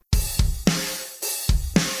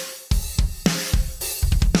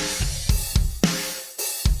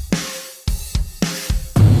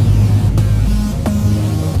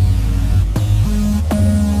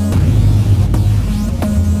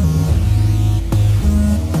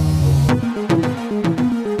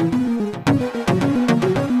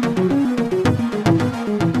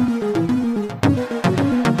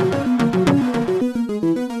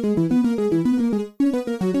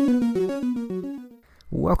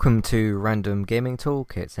Welcome to Random Gaming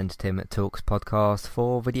Talk. It's Entertainment Talks podcast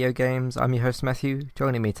for video games. I'm your host Matthew.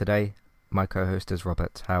 Joining me today, my co-host is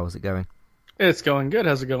Robert. How's it going? It's going good.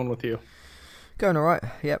 How's it going with you? Going alright.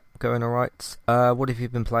 Yep, going alright. What have you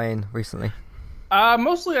been playing recently?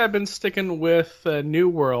 Mostly I've been sticking with New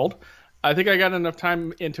World. I think I got enough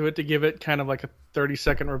time into it to give it kind of like a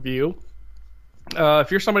 30-second review. If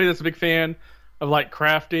you're somebody that's a big fan of like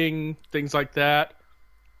crafting, things like that,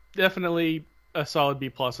 definitely a solid B+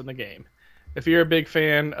 in the game. If you're a big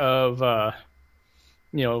fan of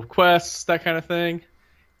quests, that kind of thing,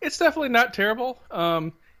 it's definitely not terrible.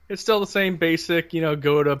 It's still the same basic,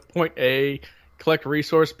 go to point A, collect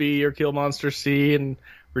resource B or kill monster C, and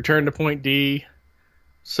return to point D.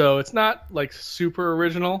 So it's not like super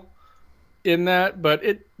original in that, but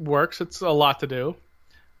it works. It's a lot to do.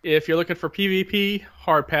 If you're looking for PvP,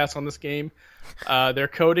 hard pass on this game. Their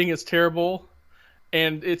coding is terrible.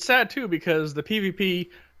 And it's sad, too, because the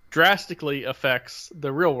PvP drastically affects the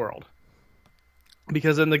real world.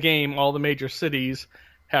 Because in the game, all the major cities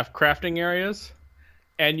have crafting areas,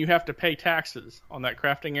 and you have to pay taxes on that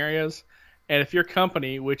crafting areas. And if your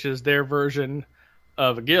company, which is their version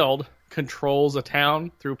of a guild, controls a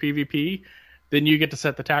town through PvP, then you get to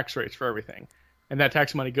set the tax rates for everything. And that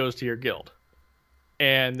tax money goes to your guild.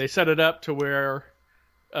 And they set it up to where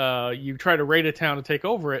you try to raid a town to take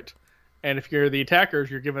over it, and if you're the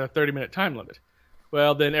attackers, you're given a 30-minute time limit.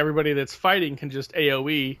 Well, then everybody that's fighting can just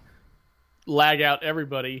AoE, lag out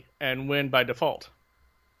everybody, and win by default.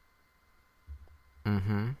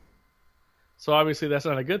 Mm-hmm. So obviously that's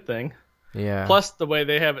not a good thing. Yeah. Plus, the way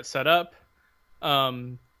they have it set up,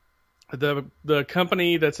 the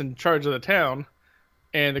company that's in charge of the town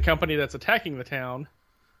and the company that's attacking the town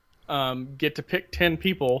get to pick 10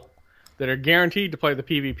 people that are guaranteed to play the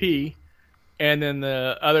PvP, and then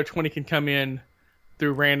the other 20 can come in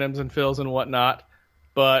through randoms and fills and whatnot,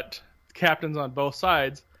 but captains on both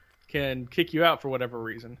sides can kick you out for whatever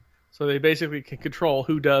reason. So they basically can control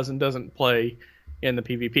who does and doesn't play in the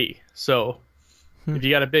PvP. So if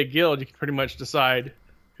you got a big guild, you can pretty much decide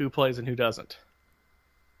who plays and who doesn't.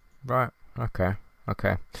 Right. Okay.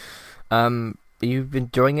 Are you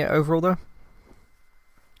enjoying it overall, though?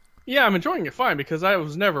 Yeah, I'm enjoying it fine because I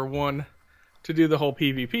was never one to do the whole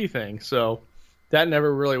PvP thing, so that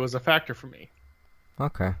never really was a factor for me.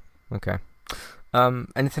 Okay.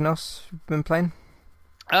 Anything else you've been playing?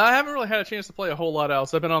 I haven't really had a chance to play a whole lot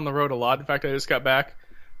else. I've been on the road a lot. In fact, I just got back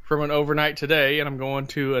from an overnight today, and I'm going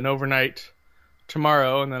to an overnight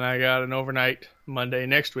tomorrow, and then I got an overnight Monday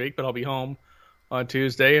next week, but I'll be home on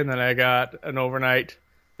Tuesday, and then I got an overnight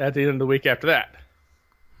at the end of the week after that.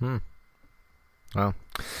 Well,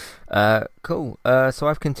 cool. So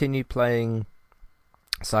I've continued playing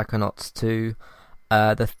Psychonauts 2.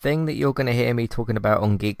 The thing that you're going to hear me talking about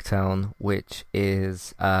on Geektown, which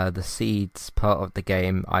is the Seeds part of the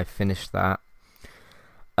game, I finished that.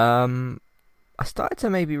 I started to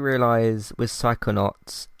maybe realise with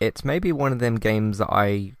Psychonauts, it's maybe one of them games that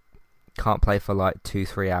I can't play for like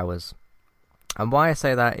 2-3 hours. And why I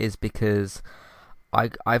say that is because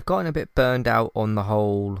I've gotten a bit burned out on the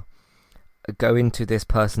whole go into this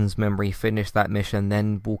person's memory, finish that mission,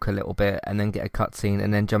 then walk a little bit, and then get a cutscene,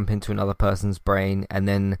 and then jump into another person's brain, and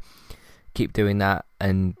then keep doing that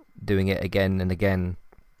and doing it again and again.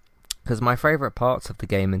 Because my favourite parts of the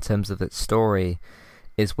game in terms of its story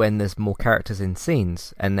is when there's more characters in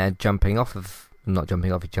scenes, and they're bouncing off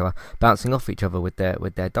each other with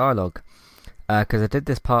their dialogue. Because I did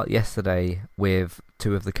this part yesterday with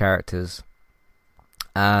 2 of the characters,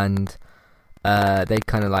 and they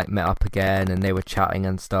kind of like met up again and they were chatting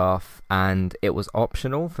and stuff, and it was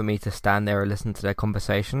optional for me to stand there and listen to their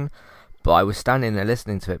conversation, but I was standing there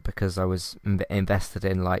listening to it because I was invested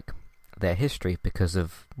in like their history because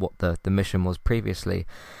of what the mission was previously.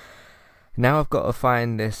 Now I've got to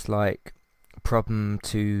find this like problem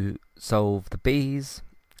to solve the bees,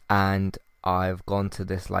 and I've gone to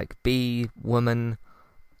this like bee woman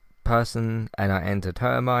person and I entered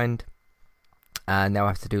her mind. And now I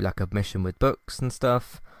have to do like a mission with books and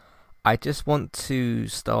stuff. I just want to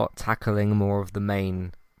start tackling more of the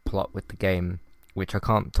main plot with the game, which I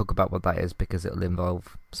can't talk about what that is because it'll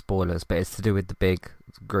involve spoilers, but it's to do with the big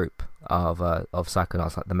group of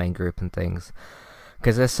Psychonauts, like the main group and things.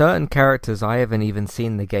 Because there's certain characters I haven't even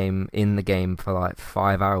seen in the game for like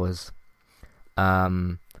 5 hours.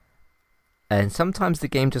 And sometimes the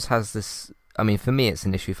game just has this, I mean for me it's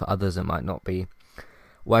an issue, for others it might not be,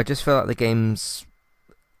 well, I just feel like the game's...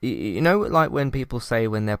 like when people say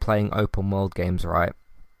when they're playing open world games, right?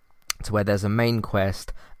 To where there's a main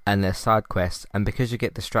quest and there's side quests, and because you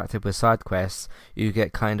get distracted with side quests, you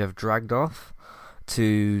get kind of dragged off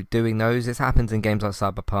to doing those. This happens in games like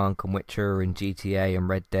Cyberpunk and Witcher and GTA and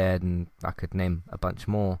Red Dead, and I could name a bunch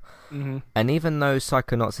more. Mm-hmm. And even though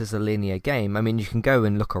Psychonauts is a linear game, I mean, you can go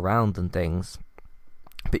and look around and things,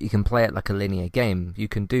 but you can play it like a linear game. You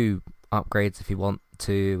can do upgrades if you want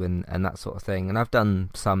to, and that sort of thing. And I've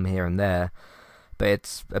done some here and there, but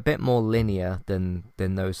it's a bit more linear than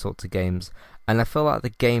those sorts of games. And I feel like the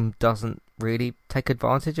game doesn't really take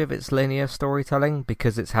advantage of its linear storytelling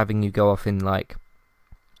because it's having you go off in like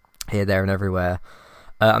here, there, and everywhere.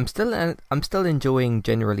 I'm still enjoying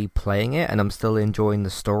generally playing it, and I'm still enjoying the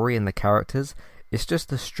story and the characters. It's just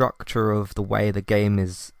the structure of the way the game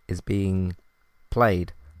is being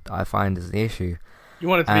played that I find is the issue. You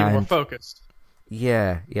want it to be more focused.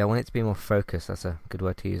 Yeah, I want it to be more focused. That's a good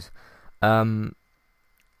word to use.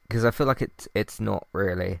 Because I feel like it's not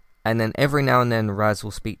really. And then every now and then Raz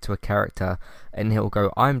will speak to a character and he'll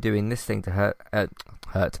go, I'm doing this thing to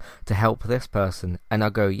to help this person. And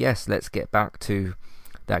I'll go, yes, let's get back to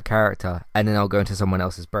that character. And then I'll go into someone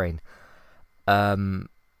else's brain. And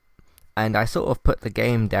I sort of put the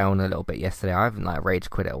game down a little bit yesterday. I haven't like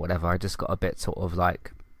rage quit it or whatever. I just got a bit sort of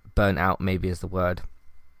like burnt out, maybe is the word.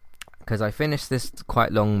 Because I finished this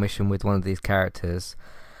quite long mission with one of these characters.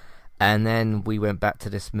 And then we went back to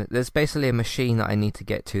this. There's basically a machine that I need to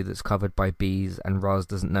get to that's covered by bees, and Roz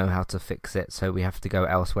doesn't know how to fix it, so we have to go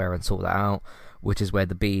elsewhere and sort that out, which is where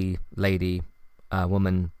the bee lady,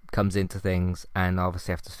 woman, comes into things, and I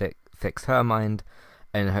obviously have to fix her mind,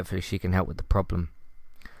 and hopefully she can help with the problem.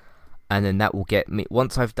 And then that will get me,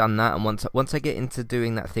 once I've done that, and once I get into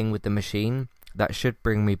doing that thing with the machine, that should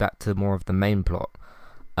bring me back to more of the main plot.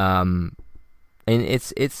 And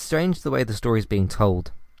it's strange the way the story's being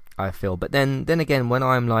told, I feel. But then again, when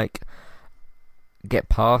I'm like get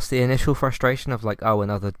past the initial frustration of like, oh,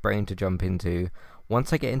 another brain to jump into,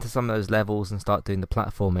 once I get into some of those levels and start doing the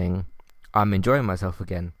platforming, I'm enjoying myself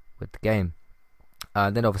again with the game.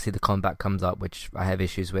 Then obviously the combat comes up, which I have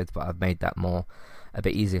issues with, but I've made that a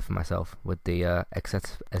bit easier for myself with the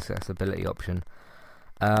accessibility option.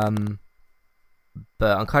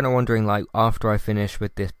 But I'm kind of wondering, like, after I finish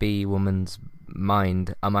with this bee woman's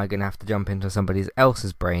mind, am I going to have to jump into somebody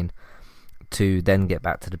else's brain to then get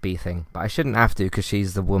back to the bee thing? But I shouldn't have to, because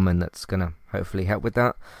she's the woman that's going to hopefully help with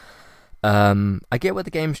that. I get what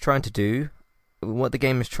the game's trying to do. What the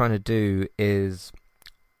game is trying to do is,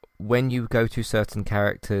 when you go to certain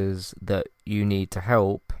characters that you need to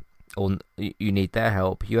help, or you need their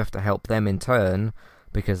help, you have to help them in turn,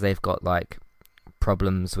 because they've got, like,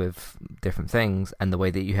 problems with different things, and the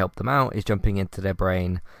way that you help them out is jumping into their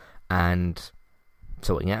brain and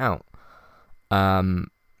sorting it out. And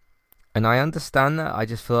I understand that. I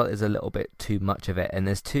just feel like there's a little bit too much of it, and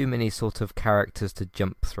there's too many sort of characters to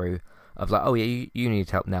jump through, of like, oh yeah, you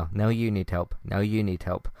need help now you need help, now you need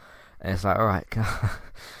help, and it's like, alright.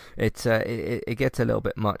 It gets a little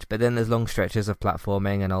bit much, but then there's long stretches of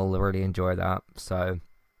platforming, and I'll really enjoy that. So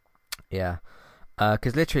yeah.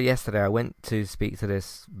 Because literally yesterday I went to speak to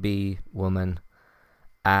this bee woman,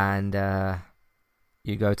 and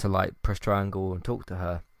you go to like press triangle and talk to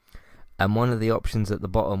her, and one of the options at the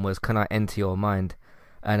bottom was, can I enter your mind?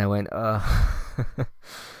 And I went,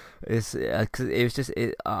 it's cause it was just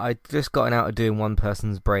I just gotten out of doing one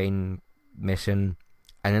person's brain mission,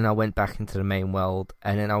 and then I went back into the main world,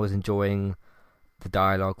 and then I was enjoying the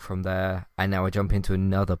dialogue from there, and now I jump into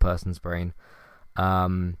another person's brain.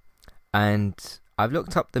 And I've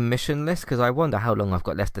looked up the mission list because I wonder how long I've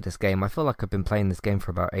got left of this game. I feel like I've been playing this game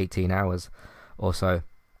for about 18 hours or so.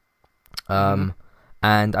 And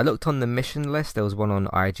I looked on the mission list. There was one on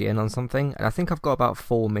IGN on something, and I think I've got about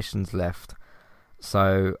 4 missions left.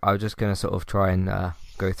 So I was just going to sort of try and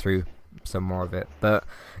go through some more of it. But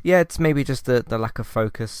yeah, it's maybe just the lack of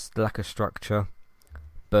focus, the lack of structure.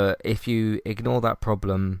 But if you ignore that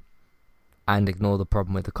problem and ignore the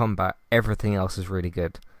problem with the combat, everything else is really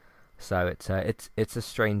good. So it's a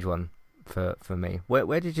strange one for me.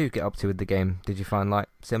 Where did you get up to with the game? Did you find like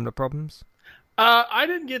similar problems? I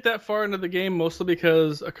didn't get that far into the game, mostly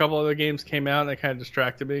because a couple other games came out and they kind of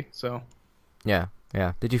distracted me. So yeah.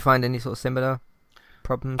 Did you find any sort of similar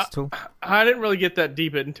problems at all? I didn't really get that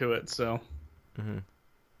deep into it, so. Mm-hmm.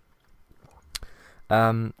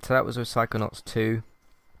 So that was with Psychonauts 2.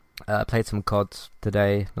 Played some CODs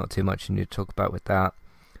today. Not too much you need to talk about with that.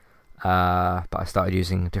 But I started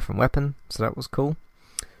using a different weapon, so that was cool.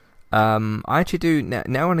 I actually do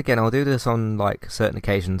now and again. I'll do this on like certain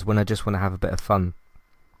occasions when I just want to have a bit of fun.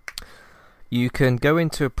 You can go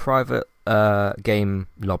into a private game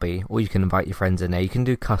lobby, or you can invite your friends in there. You can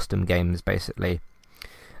do custom games basically,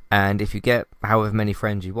 and if you get however many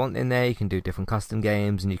friends you want in there, you can do different custom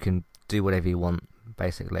games, and you can do whatever you want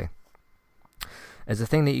basically. there's a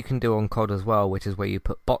thing that you can do on COD as well, which is where you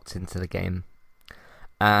put bots into the game.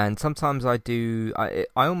 And sometimes I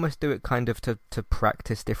almost do it kind of to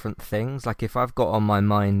practice different things. Like if I've got on my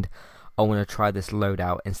mind, I want to try this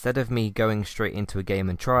loadout, instead of me going straight into a game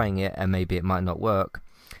and trying it, and maybe it might not work,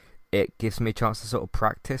 it gives me a chance to sort of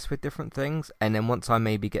practice with different things. And then once I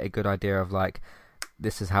maybe get a good idea of like,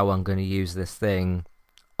 this is how I'm going to use this thing,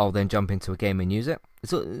 I'll then jump into a game and use it.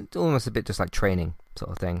 It's almost a bit just like training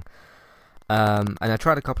sort of thing. And I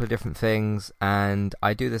tried a couple of different things, and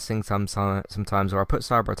I do this thing sometimes where I put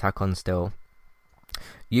Cyber Attack on still.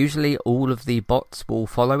 Usually all of the bots will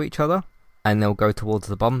follow each other, and they'll go towards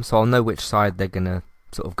the bomb, so I'll know which side they're going to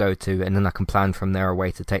sort of go to, and then I can plan from there a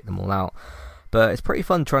way to take them all out. But it's pretty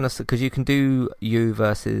fun trying to, because you can do you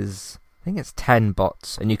versus, I think it's 10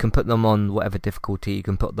 bots, and you can put them on whatever difficulty. You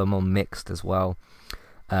can put them on mixed as well,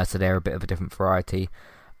 so they're a bit of a different variety.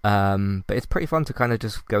 But it's pretty fun to kind of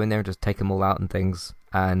just go in there and just take them all out and things,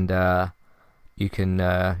 and you can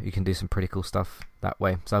do some pretty cool stuff that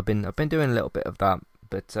way. So I've been doing a little bit of that,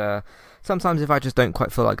 but sometimes if I just don't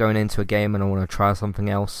quite feel like going into a game and I want to try something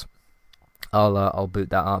else, I'll boot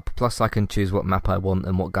that up. Plus I can choose what map I want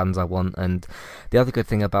and what guns I want. And the other good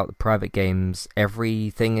thing about the private games,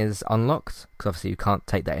 everything is unlocked, because obviously you can't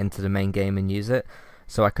take that into the main game and use it.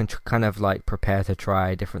 So I can kind of like prepare to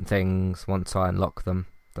try different things once I unlock them,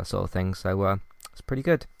 that sort of thing. So it's pretty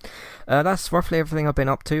good. That's roughly everything I've been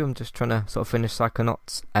up to. I'm just trying to sort of finish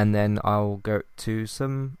Psychonauts, and then I'll go to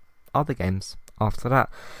some other games after that.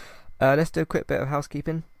 Let's do a quick bit of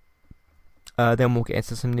housekeeping. Then we'll get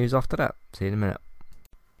into some news after that. See you in a minute.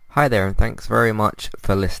 Hi there, and thanks very much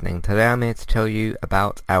for listening. Today I'm here to tell you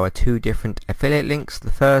about our 2 different affiliate links.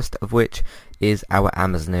 The first of which is our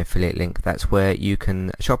Amazon affiliate link. That's where you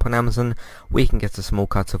can shop on Amazon. We can get a small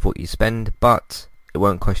cut of what you spend, but it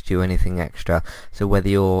won't cost you anything extra. So whether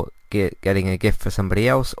you're getting a gift for somebody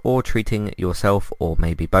else or treating yourself, or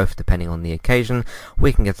maybe both depending on the occasion,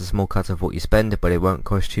 we can get a small cut of what you spend, but it won't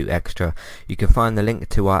cost you extra. You can find the link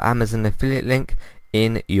to our Amazon affiliate link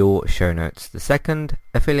in your show notes. The second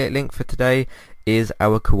affiliate link for today is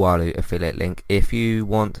our Kualu affiliate link. If you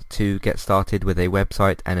want to get started with a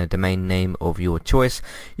website and a domain name of your choice,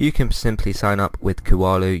 you can simply sign up with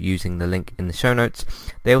Kualu using the link in the show notes.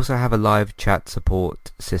 They also have a live chat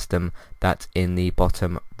support system that's in the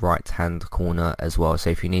bottom right hand corner as well. So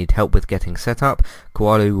if you need help with getting set up,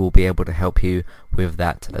 Kualu will be able to help you with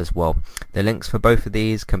that as well. The links for both of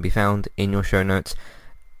these can be found in your show notes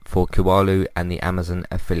for Kualu and the Amazon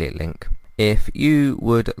affiliate link. If you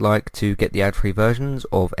would like to get the ad-free versions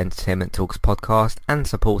of Entertainment Talks podcast and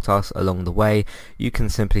support us along the way, you can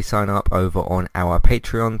simply sign up over on our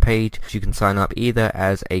Patreon page. You can sign up either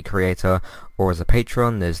as a creator or as a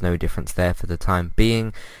patron. There's no difference there for the time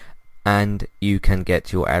being, and you can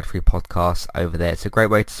get your ad-free podcasts over there. It's a great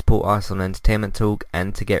way to support us on Entertainment Talk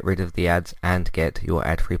and to get rid of the ads and get your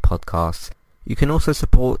ad-free podcasts. You can also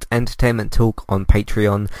support Entertainment Talk on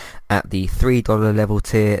Patreon at the $3 level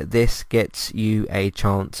tier. This gets you a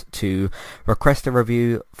chance to request a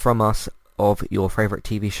review from us of your favourite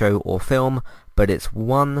TV show or film, but it's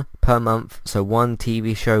one per month, so one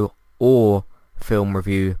TV show or film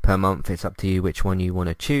review per month. It's up to you which one you want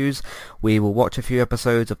to choose. We will watch a few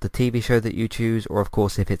episodes of the TV show that you choose, or of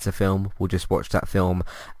course if it's a film, we'll just watch that film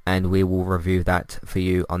and we will review that for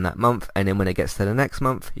you on that month. And then when it gets to the next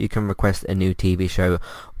month, you can request a new TV show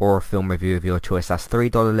or a film review of your choice. That's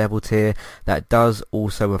 $3 level tier. That does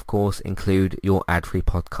also of course include your ad-free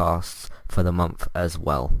podcasts for the month as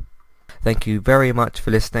well. Thank you very much for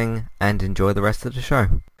listening and enjoy the rest of the show.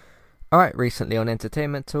 Alright, recently on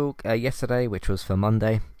Entertainment Talk, yesterday, which was for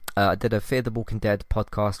Monday, I did a Fear the Walking Dead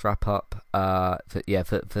podcast wrap-up for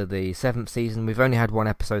the 7th season. We've only had one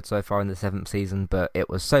episode so far in the 7th season, but it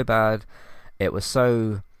was so bad. It was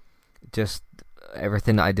so just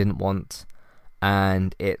everything that I didn't want,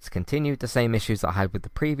 and it's continued the same issues that I had with the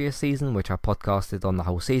previous season, which I podcasted on the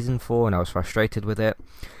whole season for, and I was frustrated with it.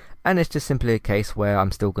 And it's just simply a case where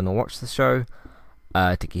I'm still going to watch the show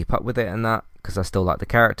to keep up with it and that, because I still like the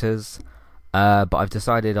characters, but I've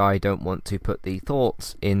decided I don't want to put the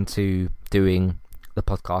thoughts into doing the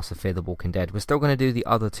podcast of Fear the Walking Dead. We're still going to do the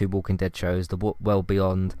other 2 Walking Dead shows, the Well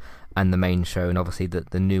Beyond and the main show, and obviously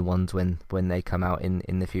the new ones when they come out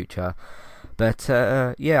in the future. But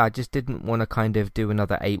I just didn't want to kind of do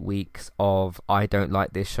another 8 weeks of I don't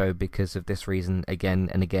like this show because of this reason again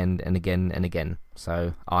and again and again and again.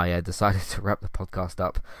 So I decided to wrap the podcast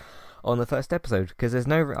up on the first episode, because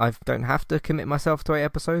I don't have to commit myself to 8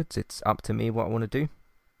 episodes. It's up to me what I want to do,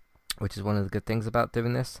 which is one of the good things about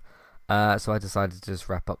doing this. So I decided to just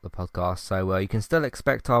wrap up the podcast. So you can still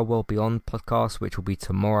expect our World Beyond podcast, which will be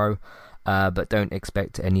tomorrow. but don't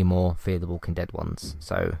expect any more Fear the Walking Dead ones.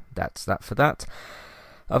 So that's that for that.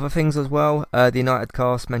 Other things as well, the United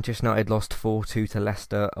cast, Manchester United lost 4-2 to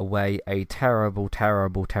Leicester away. A terrible,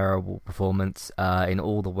 terrible, terrible performance in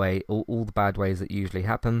all the bad ways that usually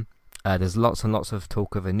happen. There's lots and lots of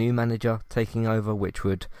talk of a new manager taking over, which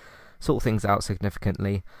would sort things out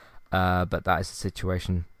significantly, but that is the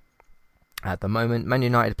situation at the moment. Man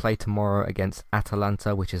United play tomorrow against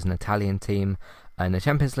Atalanta, which is an Italian team, in the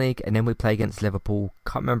Champions League, and then we play against Liverpool.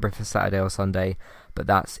 Can't remember if it's Saturday or Sunday, but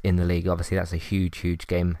that's in the league. Obviously, that's a huge, huge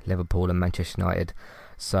game, Liverpool and Manchester United.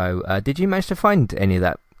 So, did you manage to find any of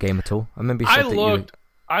that game at all? I remember you said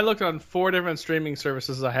I looked on 4 different streaming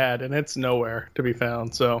services I had, and it's nowhere to be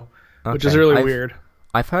found. So, which is really weird.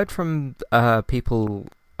 I've heard from people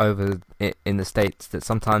over in the States that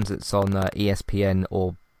sometimes it's on ESPN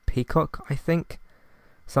or Peacock, I think.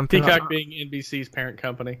 Peacock being NBC's parent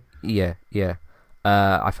company. Yeah.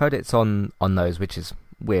 I've heard it's on those, which is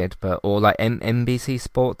weird, or like NBC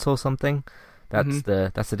Sports or something. That's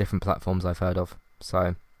the different platforms I've heard of.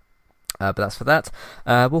 So, but that's for that.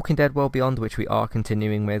 Walking Dead World Beyond, which we are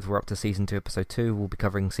continuing with. We're up to Season 2, Episode 2. We'll be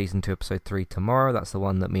covering Season 2, Episode 3 tomorrow. That's the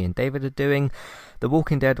one that me and David are doing. The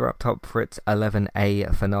Walking Dead wrapped up for its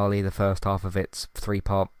 11A finale, the first half of its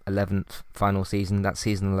 3-part 11th final season. That's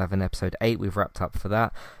Season 11, Episode 8. We've wrapped up for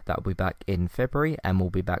that. That will be back in February, and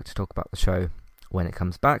we'll be back to talk about the show when it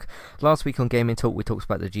comes back. Last week on Gaming Talk, we talked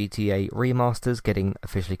about the GTA remasters getting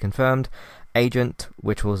officially confirmed. Agent,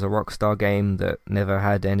 which was a Rockstar game that never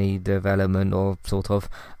had any development or sort of,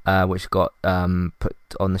 which got put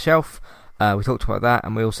on the shelf. We talked about that,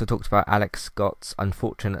 and we also talked about Alex Scott's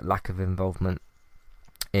unfortunate lack of involvement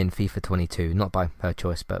in FIFA 22, not by her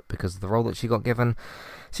choice, but because of the role that she got given.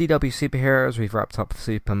 CW Superheroes, we've wrapped up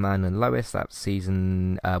Superman and Lois. That's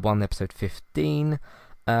Season 1, Episode 15.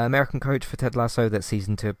 American Coach for Ted Lasso, that's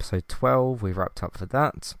Season 2, Episode 12. We've wrapped up for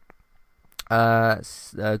that.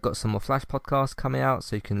 Got some more Flash podcasts coming out,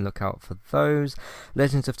 so you can look out for those.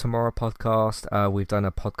 Legends of Tomorrow podcast, we've done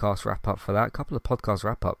a podcast wrap-up for that. A couple of podcast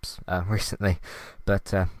wrap-ups recently, but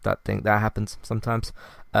that happens sometimes.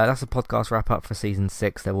 That's a podcast wrap-up for Season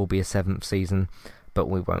 6. There will be a 7th season, but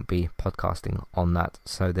we won't be podcasting on that.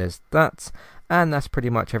 So there's that. And that's pretty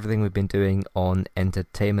much everything we've been doing on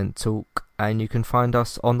Entertainment Talk. And you can find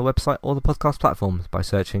us on the website or the podcast platforms by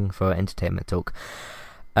searching for Entertainment Talk.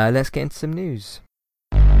 Let's get into some news.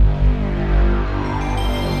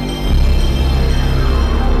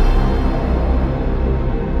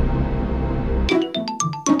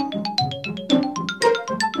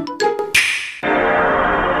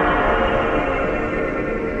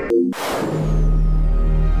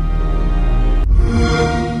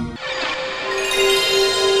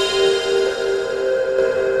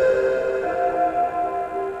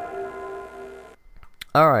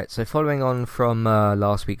 Alright, so following on from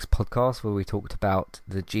last week's podcast where we talked about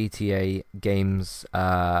the GTA games,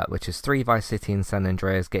 which is 3 Vice City and San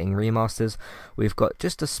Andreas getting remasters, we've got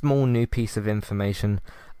just a small new piece of information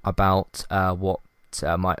about what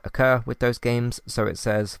might occur with those games. So it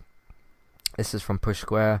says, this is from Push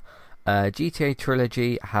Square, GTA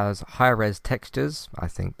Trilogy has higher res textures. I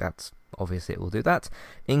think that's obviously it will do that.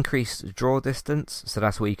 Increased draw distance, so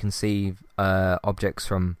that's where you can see objects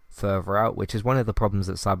from further out, which is one of the problems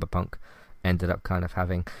that Cyberpunk ended up kind of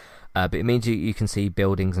having. But it means you can see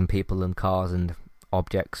buildings and people and cars and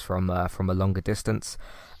objects from a longer distance.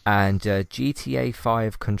 And GTA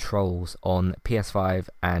 5 controls on PS5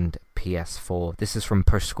 and PS4. This is from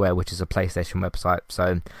Push Square, which is a PlayStation website,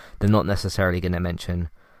 so they're not necessarily going to mention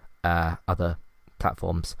other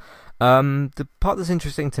platforms. The part that's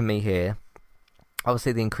interesting to me here,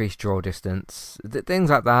 obviously the increased draw distance, things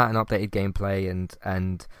like that, and updated gameplay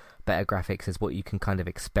and better graphics is what you can kind of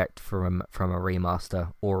expect from a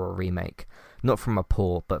remaster or a remake. Not from a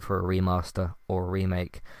port, but for a remaster or a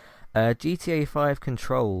remake. GTA 5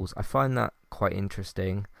 controls, I find that quite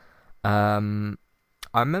interesting. I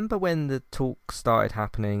remember when the talk started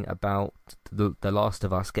happening about The Last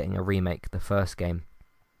of Us getting a remake, the first game.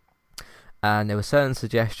 And there were certain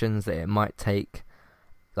suggestions that it might take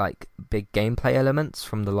like big gameplay elements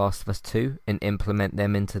from The Last of Us 2 and implement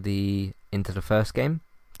them into the first game.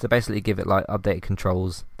 To basically give it like updated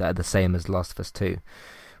controls that are the same as Last of Us 2,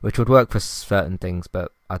 which would work for certain things,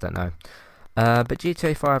 but I don't know. But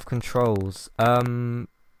GTA 5 controls, Robert,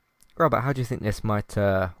 how do you think this might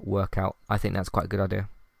work out? I think that's quite a good idea.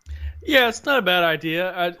 Yeah, it's not a bad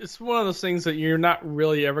idea. It's one of those things that you're not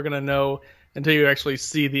really ever going to know until you actually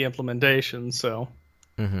see the implementation. So.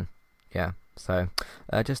 Yeah. So,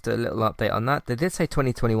 just a little update on that. They did say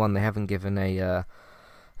 2021. They haven't given a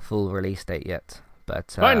full release date yet. But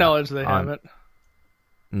to my knowledge, they haven't.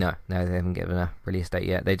 No, they haven't given a release date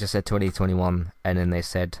yet. They just said 2021, and then they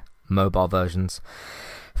said mobile versions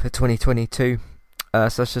for 2022. So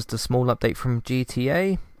that's just a small update from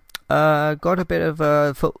GTA. Got a bit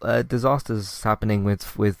of disasters happening with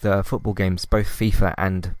football games, both FIFA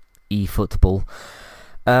and eFootball.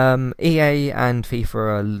 EA and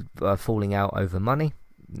FIFA are falling out over money.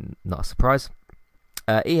 Not a surprise.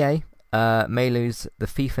 EA may lose the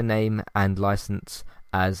FIFA name and license,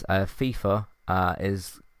 as FIFA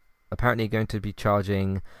is apparently going to be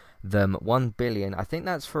charging them $1 billion. I think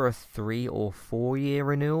that's for a 3 or 4 year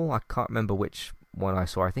renewal. I can't remember which one I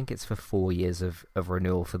saw. I think it's for 4 years of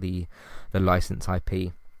renewal for the license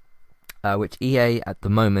IP, which EA at the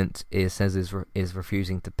moment says is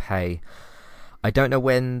refusing to pay. I don't know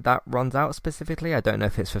when that runs out specifically. I don't know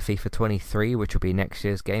if it's for FIFA 23, which will be next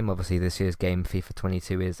year's game. Obviously, this year's game, FIFA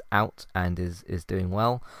 22, is out and is doing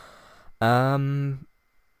well.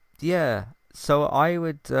 Yeah. So I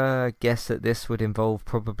would guess that this would involve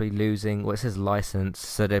probably losing, well, it says license,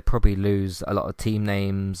 so they'd probably lose a lot of team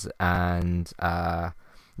names and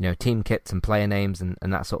team kits and player names and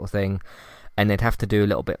that sort of thing. And they'd have to do a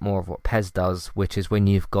little bit more of what PES does, which is when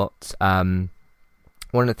you've got one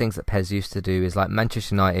of the things that PES used to do is, like,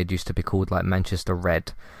 Manchester United used to be called like Manchester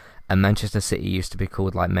Red, and Manchester City used to be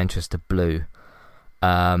called like Manchester Blue.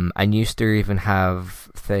 And used to even have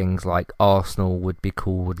things like Arsenal would be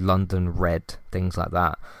called London Red, things like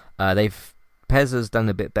that. PES has done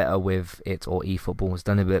a bit better with it, or eFootball has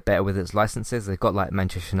done a bit better with its licenses. They've got like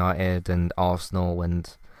Manchester United and Arsenal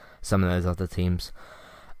and some of those other teams.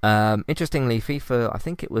 Interestingly, FIFA, I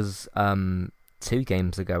think it was 2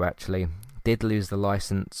 games ago actually, did lose the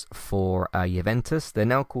license for Juventus. They're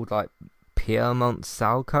now called like Piemonte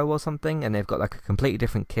Salco or something, and they've got like a completely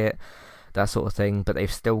different kit, that sort of thing, but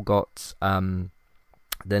they've still got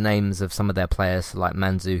the names of some of their players, like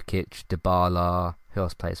Mandzukic, Dybala. Who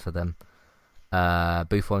else plays for them?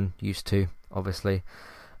 Buffon used to, obviously.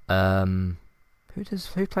 Who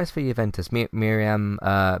plays for Juventus? Miriam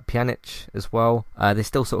Pjanic as well. They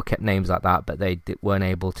still sort of kept names like that, but they weren't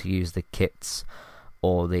able to use the kits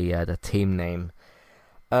or the team name.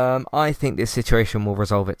 I think this situation will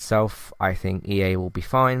resolve itself. I think EA will be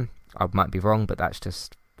fine. I might be wrong, but that's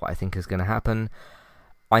just what I think is going to happen.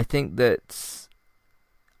 I think that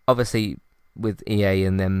obviously with EA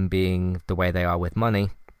and them being the way they are with money,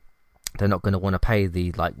 they're not going to want to pay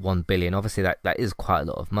the like $1 billion. Obviously that is quite a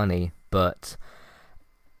lot of money, but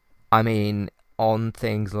I mean on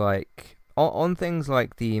things like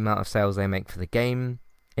the amount of sales they make for the game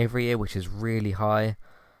every year, which is really high,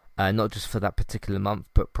 not just for that particular month,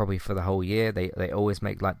 but probably for the whole year. They always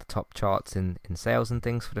make like the top charts in sales and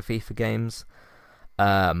things for the FIFA games.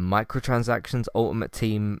 Microtransactions, Ultimate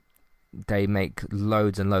Team, they make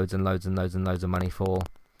loads and loads and loads and loads and loads of money for,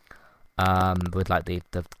 with like the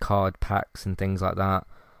card packs and things like that.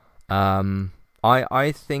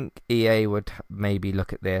 I think EA would maybe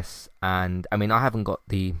look at this, and I mean I haven't got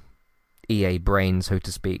the EA brain, so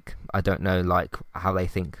to speak. I don't know like how they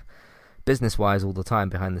think business wise all the time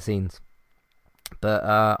behind the scenes, but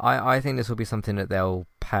I think this will be something that they'll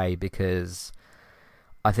pay, because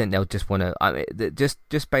I think they'll just want to. I mean,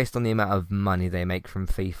 just based on the amount of money they make from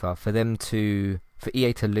FIFA, for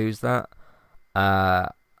EA to lose that,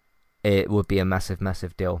 it would be a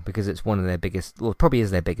massive deal, because it's one of their biggest. Well, probably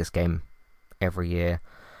is their biggest game every year.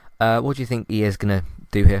 What do you think EA is gonna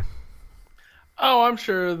do here? Oh, I'm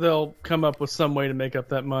sure they'll come up with some way to make up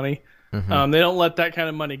that money. Mm-hmm. They don't let that kind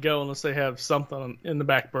of money go unless they have something in the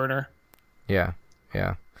back burner. Yeah.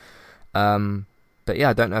 But yeah,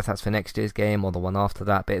 I don't know if that's for next year's game or the one after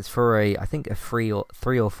that. But it's for I think a 3 or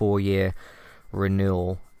 4 year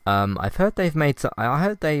renewal. I've heard they've made.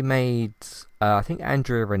 I think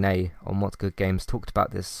Andrea Renee on What's Good Games talked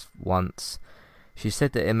about this once. She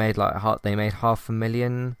said that they made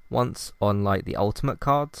 $500,000 once on like the Ultimate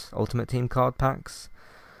Team card packs.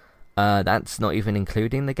 That's not even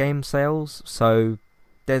including the game sales. So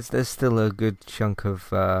there's still a good chunk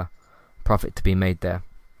of profit to be made there,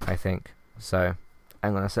 I think. So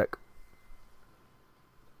hang on a sec.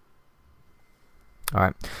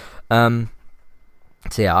 Alright.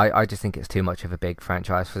 So yeah, I just think it's too much of a big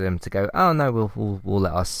franchise for them to go, oh no, we'll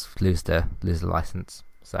let us lose the license.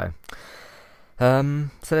 So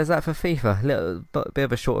there's that for FIFA. A little bit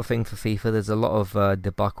of a shorter thing for FIFA. There's a lot of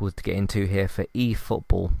debacles to get into here for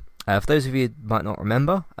eFootball. For those of you who might not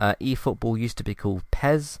remember, eFootball used to be called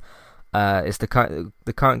PES. It's the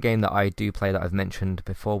current game that I do play that I've mentioned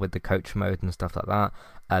before with the coach mode and stuff like that.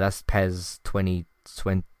 That's PES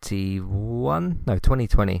 2020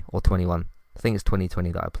 or 21. I think it's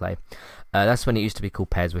 2020 that I play. That's when it used to be called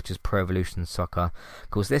PES, which is Pro Evolution Soccer. Of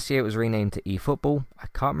course, this year it was renamed to eFootball. I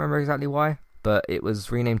can't remember exactly why, but it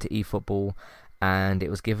was renamed to eFootball, and it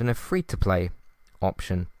was given a free-to-play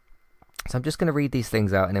option. So I'm just going to read these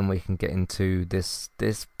things out, and then we can get into this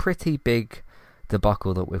pretty big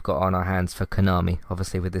debacle that we've got on our hands for Konami,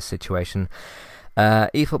 obviously, with this situation.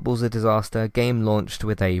 eFootball's a disaster. Game launched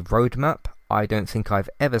with a roadmap. I don't think I've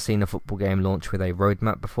ever seen a football game launch with a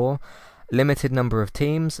roadmap before. Limited number of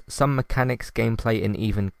teams. Some mechanics, gameplay, and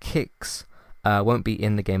even kicks won't be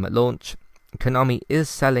in the game at launch. Konami is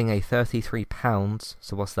selling a £33,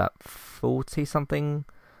 so what's that, 40-something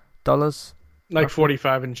dollars? Like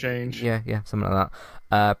 45 and change. Yeah, something like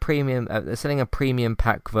that. Premium. They're selling a premium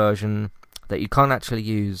pack version that you can't actually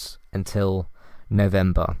use until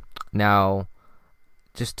November. Now,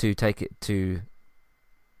 just to take it to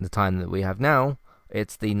the time that we have now,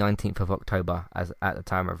 it's the 19th of October as at the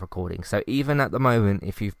time of recording. So even at the moment,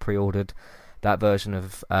 if you've pre-ordered that version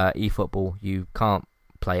of eFootball, you can't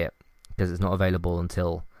play it because it's not available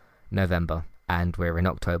until November, and we're in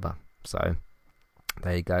October. So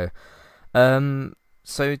there you go. I'm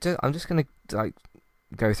just gonna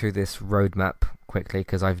go through this roadmap quickly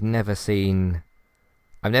because I've never seen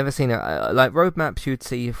a roadmaps you'd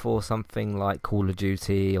see for something like Call of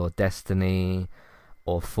Duty or Destiny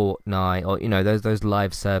or Fortnite, or those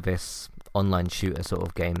live service online shooter sort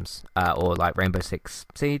of games, or like Rainbow Six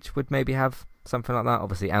Siege would maybe have something like that.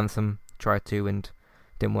 Obviously Anthem tried to and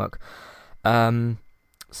didn't work. So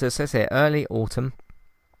it says here early autumn.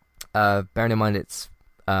 Bearing in mind it's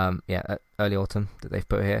early autumn that they've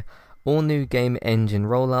put here. All new game engine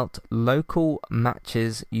rollout, local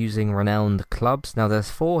matches using renowned clubs. Now there's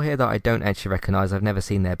 4 here that I don't actually recognise. I've never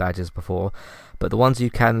seen their badges before, but the ones you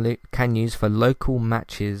can use for local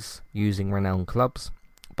matches using renowned clubs: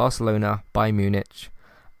 Barcelona, Bayern Munich,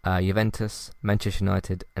 Juventus, Manchester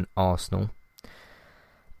United, and Arsenal.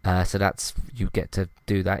 So that's, you get to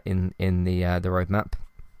do that in the roadmap.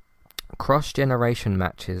 Cross-generation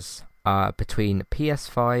matches between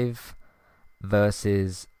PS5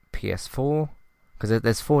 versus PS4, because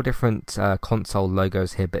there's 4 different console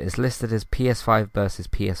logos here, but it's listed as PS5 versus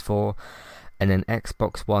PS4, and then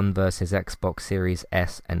Xbox One versus Xbox Series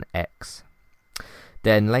S and X.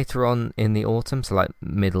 Then later on in the autumn, so like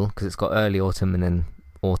middle, because it's got early autumn and then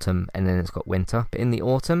it's got winter, but in the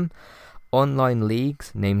autumn, online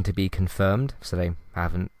leagues named to be confirmed, so they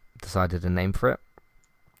haven't decided a name for it.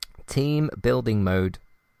 Team building mode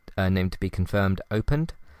named to be confirmed,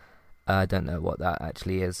 opened. I don't know what that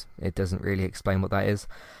actually is. It doesn't really explain what that is.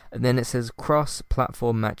 And then it says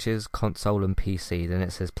cross-platform matches, console and PC. Then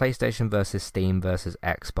it says PlayStation versus Steam versus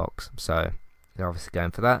Xbox. So they're obviously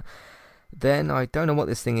going for that. Then I don't know what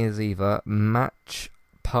this thing is either. Match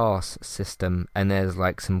pass system. And there's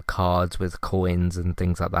like some cards with coins and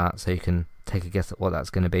things like that. So you can take a guess at what that's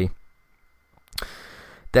going to be.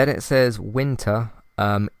 Then it says winter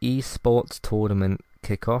esports tournament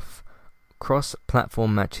kickoff.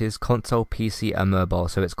 Cross-platform matches, console, PC, and mobile.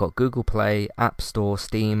 So it's got Google Play, App Store,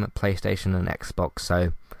 Steam, PlayStation, and Xbox.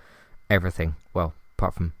 So everything. Well,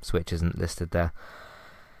 apart from Switch isn't listed there.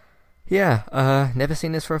 Yeah, never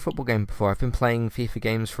seen this for a football game before. I've been playing FIFA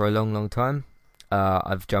games for a long, long time.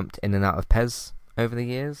 I've jumped in and out of PES over the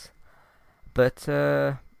years. But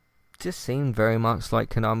just seemed very much like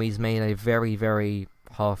Konami's made a very, very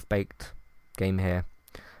half-baked game here.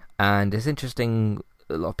 And it's interesting,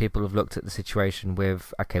 a lot of people have looked at the situation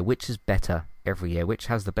with, okay, which is better every year? Which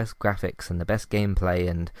has the best graphics and the best gameplay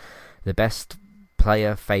and the best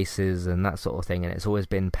player faces and that sort of thing? And it's always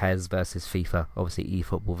been PES versus FIFA. Obviously,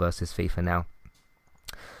 eFootball versus FIFA now.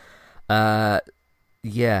 I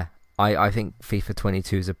think FIFA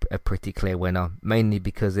 22 is a pretty clear winner, mainly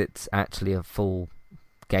because it's actually a full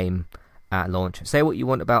game at launch. Say what you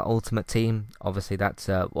want about Ultimate Team. Obviously, that's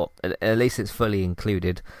at least it's fully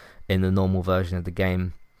included in the normal version of the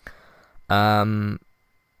game.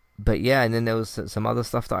 But yeah, and then there was some other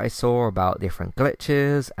stuff that I saw about different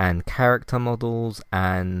glitches and character models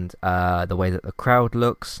and the way that the crowd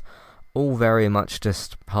looks. All very much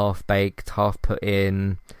just half-baked, half put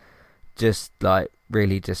in, just like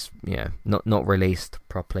really just, not released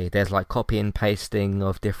properly. There's like copy and pasting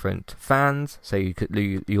of different fans, so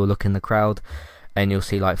you'll look in the crowd and you'll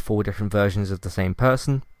see like 4 different versions of the same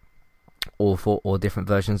person. Or different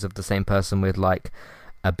versions of the same person with like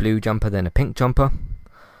a blue jumper then a pink jumper.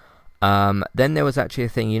 Then there was actually a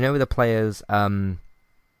thing, with the players when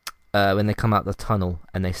they come out the tunnel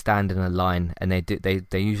and they stand in a line and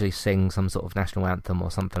they usually sing some sort of national anthem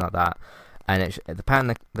or something like that, and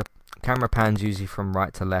the camera pans usually from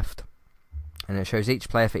right to left, and it shows each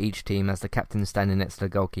player for each team as the captain standing next to the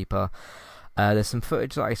goalkeeper. There's some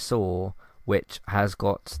footage that I saw which has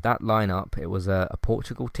got that lineup. It was a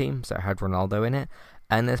Portugal team, so it had Ronaldo in it,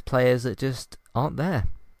 and there's players that just aren't there.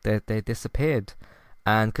 They disappeared,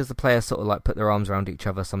 and because the players sort of like put their arms around each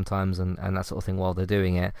other sometimes and that sort of thing while they're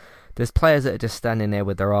doing it, there's players that are just standing there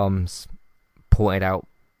with their arms pointed out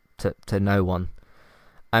to no one.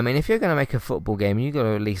 I mean, if you're going to make a football game, you got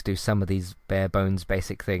to at least do some of these bare bones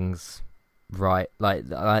basic things right, like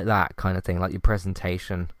that kind of thing, like your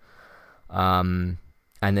presentation.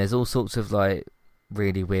 And there's all sorts of like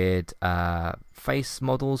really weird face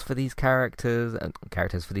models for these characters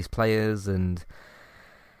for these players, and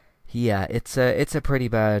yeah, it's a pretty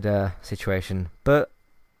bad situation. But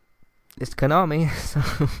it's Konami, so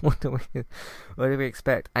what do we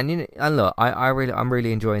expect? And look, I'm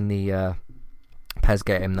really enjoying the PES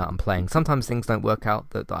game that I'm playing. Sometimes things don't work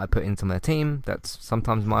out that I put into my team. That's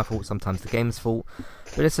sometimes my fault, sometimes the game's fault.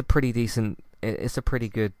 But it's a pretty decent. It's a pretty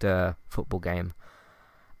good football game.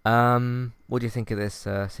 What do you think of this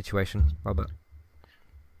situation, Robert?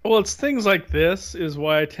 Well, it's things like this is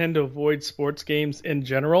why I tend to avoid sports games in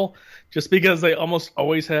general, just because they almost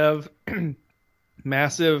always have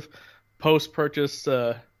massive post-purchase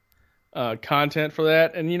content for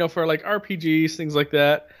that. And, for like RPGs, things like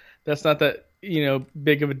that, that's not that,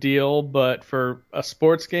 big of a deal. But for a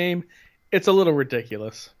sports game, it's a little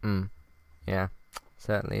ridiculous. Yeah,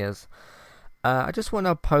 certainly is. I just want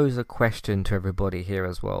to pose a question to everybody here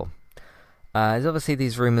as well. There's obviously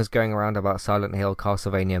these rumours going around about Silent Hill,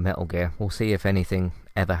 Castlevania, Metal Gear. We'll see if anything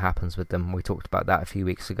ever happens with them. We talked about that a few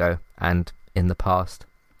weeks ago and in the past.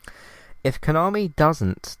 If Konami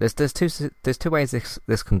doesn't, there's two ways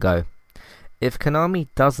this can go. If Konami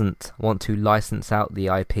doesn't want to license out the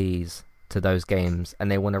IPs to those games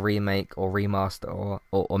and they want to remake or remaster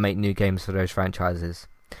or make new games for those franchises,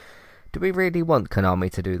 do we really want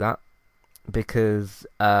Konami to do that? Because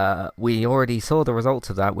we already saw the results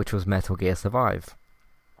of that, which was Metal Gear Survive,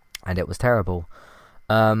 and it was terrible.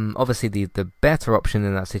 Obviously, the better option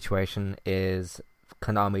in that situation is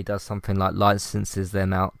Konami does something like licenses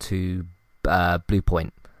them out to Bluepoint,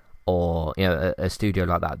 or a studio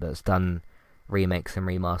like that that's done remakes and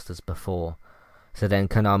remasters before. So then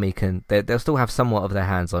Konami they'll still have somewhat of their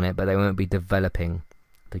hands on it, but they won't be developing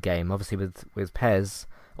the game. Obviously, with PES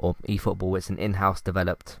or eFootball, it's an in-house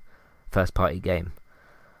developed first-party game.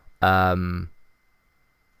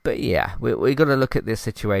 But yeah, we got to look at this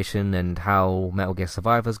situation and how Metal Gear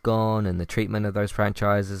Survivor's gone and the treatment of those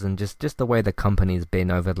franchises and just the way the company's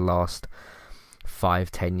been over the last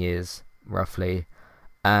 5-10 years, roughly.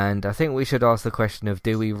 And I think we should ask the question of,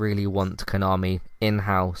 do we really want Konami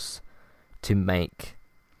in-house to make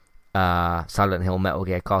Silent Hill, Metal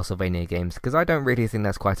Gear, Castlevania games? Because I don't really think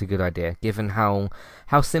that's quite a good idea, given how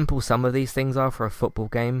simple some of these things are for a football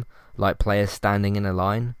game, like players standing in a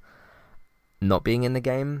line, not being in the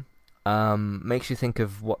game. Makes you think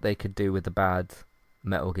of what they could do with the bad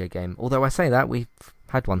Metal Gear game. Although I say that, we've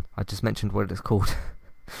had one. I just mentioned what it's called.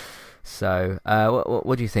 So,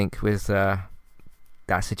 what do you think with that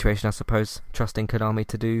situation, I suppose? Trusting Konami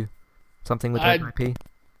to do something with their IP?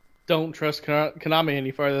 Don't trust Konami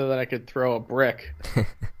any further than I could throw a brick.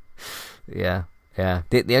 Yeah. The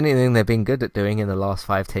only thing they've been good at doing in the last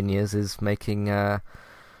 5-10 years is making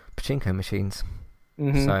pachinko machines.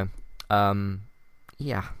 Mm-hmm. So,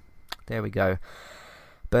 yeah, there we go.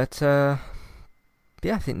 But yeah,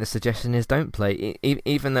 I think the suggestion is don't play.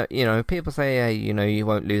 Even though people say, hey, you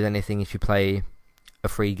won't lose anything if you play a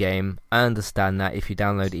free game. I understand that if you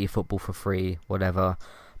download eFootball for free, whatever.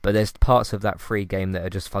 But there's parts of that free game that are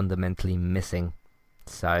just fundamentally missing.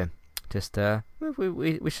 So, just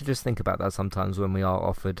we should just think about that sometimes when we are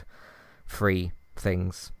offered free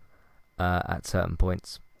things at certain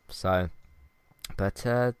points. So, but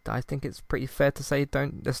I think it's pretty fair to say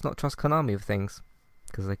let's not trust Konami with things,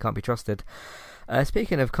 because they can't be trusted.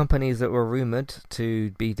 Speaking of companies that were rumoured to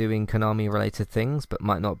be doing Konami-related things, but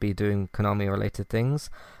might not be doing Konami-related things,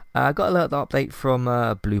 I got a little update from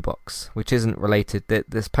Blue Box, which isn't related.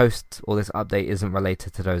 This post or this update isn't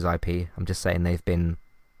related to those IP. I'm just saying they've been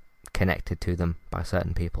connected to them by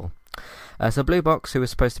certain people. So Blue Box, who was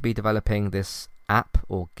supposed to be developing this app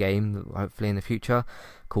or game, hopefully in the future,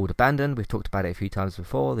 called Abandoned. We've talked about it a few times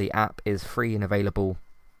before. The app is free and available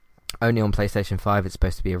only on PlayStation 5. It's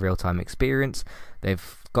supposed to be a real-time experience.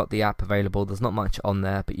 They've got the app available. There's not much on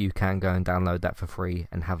there, but you can go and download that for free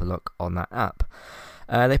and have a look on that app.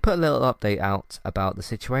 They put a little update out about the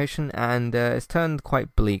situation, and it's turned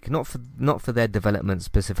quite bleak. Not for their development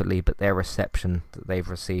specifically, but their reception that they've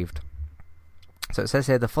received. So it says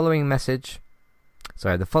here the following message.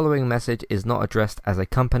 Sorry, the following message is not addressed as a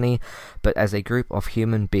company, but as a group of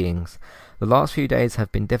human beings. The last few days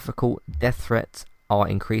have been difficult. Death threats are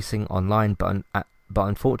increasing online, but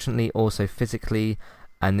unfortunately also physically,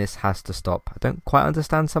 and this has to stop. I don't quite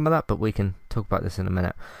understand some of that, but we can talk about this in a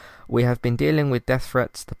minute. We have been dealing with death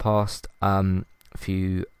threats the past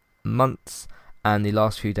few months, and the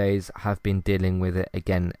last few days have been dealing with it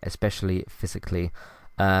again, especially physically.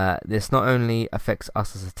 This not only affects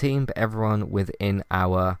us as a team, but everyone within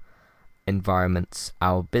our environments,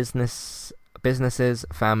 our businesses,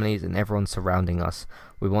 families, and everyone surrounding us.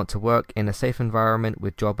 We want to work in a safe environment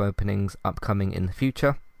with job openings upcoming in the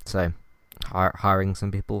future. So, hiring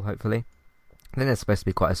some people, hopefully. Then it's supposed to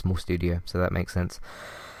be quite a small studio, so that makes sense.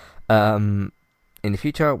 In the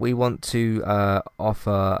future, we want to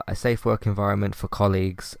offer a safe work environment for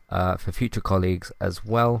colleagues, for future colleagues as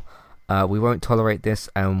well. We won't tolerate this,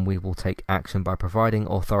 and we will take action by providing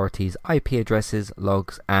authorities IP addresses,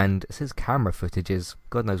 logs, and it says camera footages.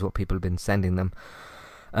 God knows what people have been sending them.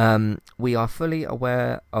 We are fully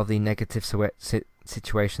aware of the negative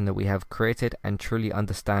situation that we have created and truly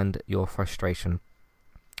understand your frustration.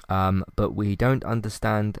 But what we don't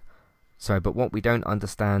understand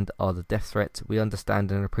are the death threats. We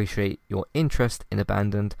understand and appreciate your interest in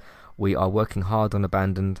Abandoned. We are working hard on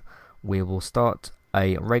Abandoned. We will start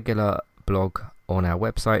a regular blog on our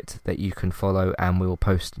website that you can follow, and we will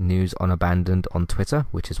post news on Abandoned on Twitter,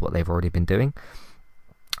 which is what they've already been doing.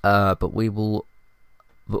 But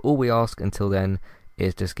all we ask until then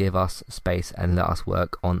is just give us space and let us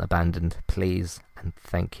work on Abandoned, please and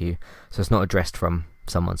thank you. So it's not addressed from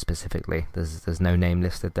someone specifically. There's no name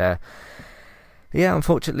listed there. Yeah,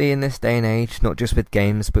 unfortunately, in this day and age, not just with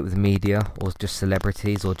games, but with media or just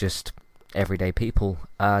celebrities or just everyday people,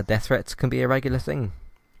 death threats can be a regular thing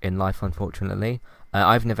in life, unfortunately.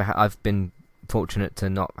 I've been fortunate to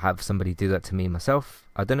not have somebody do that to me myself.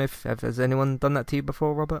 I don't know if has anyone done that to you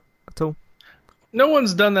before, Robert, at all? No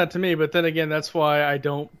one's done that to me, but then again, that's why I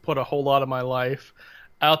don't put a whole lot of my life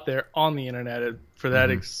out there on the internet for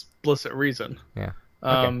that explicit reason. Yeah.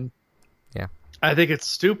 Yeah. I think it's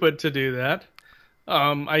stupid to do that.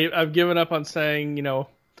 I've given up on saying,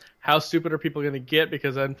 how stupid are people going to get?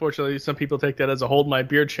 Because unfortunately, some people take that as a hold my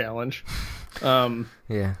beer challenge.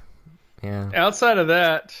 Yeah. Outside of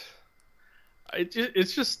that,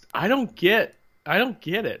 it's just I don't get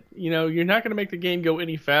it. You're not going to make the game go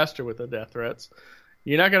any faster with the death threats.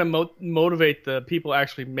 You're not going to motivate the people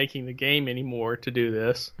actually making the game anymore to do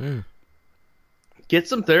this. Get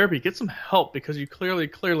some therapy, get some help, because you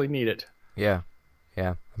clearly need it. Yeah,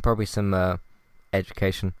 and probably some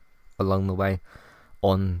education along the way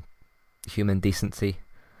on human decency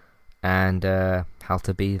and how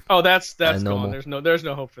to be. Oh, that's normal. Gone. There's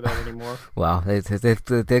no hope for that anymore. Well, there's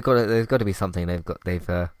got to be something they've got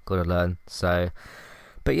to learn. So,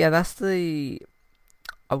 but yeah,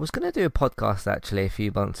 I was going to do a podcast actually a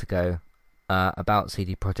few months ago about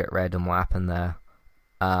CD Projekt Red and what happened there.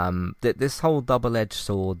 This whole double-edged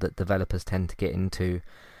sword that developers tend to get into,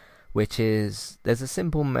 which is there's a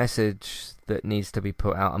simple message that needs to be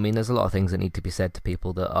put out. I mean, there's a lot of things that need to be said to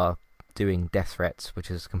people that are doing death threats,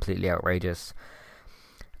 which is completely outrageous.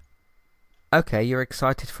 Okay, you're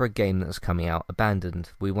excited for a game that's coming out, Abandoned.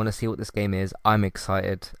 We want to see what this game is. I'm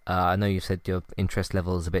excited. I know you said your interest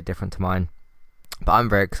level is a bit different to mine, but I'm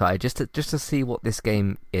very excited just to see what this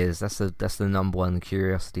game is. That's the number one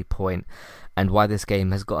curiosity point, and why this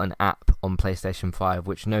game has got an app on PlayStation 5,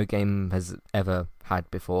 which no game has ever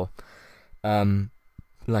had before.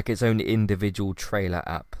 Like its own individual trailer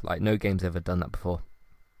app. Like no game's ever done that before,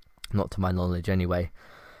 not to my knowledge anyway.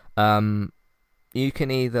 You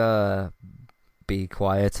can either be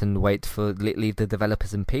quiet and leave the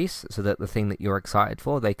developers in peace, so that the thing that you're excited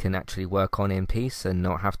for they can actually work on in peace and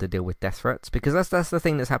not have to deal with death threats. Because that's the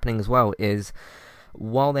thing that's happening as well, is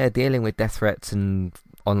while they're dealing with death threats and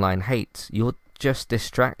online hate, you're just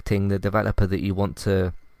distracting the developer that you want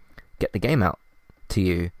to get the game out to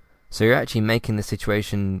you. So you're actually making the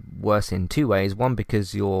situation worse in two ways. One,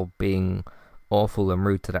 because you're being awful and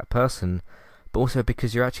rude to that person, but also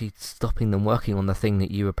because you're actually stopping them working on the thing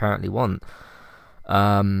that you apparently want. It's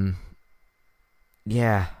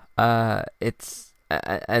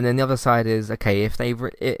and then the other side is, okay,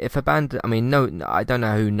 if Abandoned, I mean, no, I don't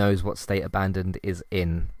know who knows what state Abandoned is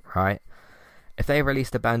in, right? If they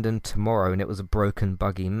released Abandoned tomorrow and it was a broken,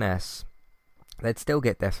 buggy mess, they'd still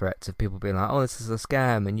get death threats of people being like, oh, this is a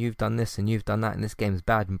scam, and you've done this and you've done that, and this game's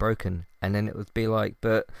bad and broken. And then it would be like,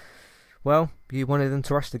 but, well, you wanted them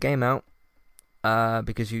to rush the game out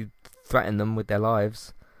because you threatened them with their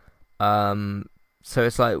lives. So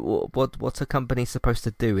it's like, what's a company supposed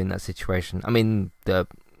to do in that situation? I mean, the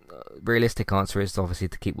realistic answer is obviously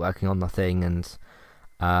to keep working on the thing and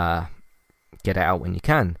get it out when you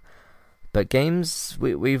can. But games,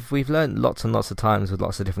 we've learned lots and lots of times with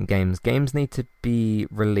lots of different games. Games need to be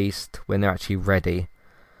released when they're actually ready.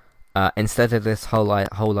 Instead of this whole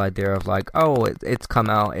idea of like, oh, it's come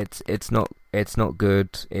out, it's not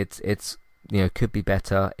good, it's could be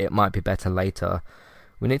better, it might be better later.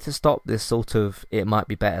 We need to stop this sort of it might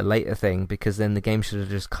be better later thing, because then the game should have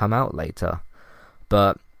just come out later.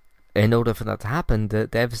 But in order for that to happen, the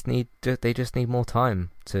devs just need more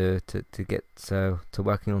time to get to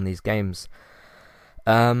working on these games.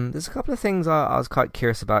 There's a couple of things I was quite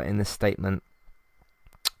curious about in this statement.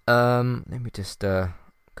 Let me just go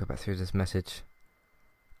back through this message.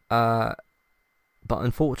 But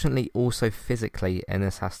unfortunately, also physically, and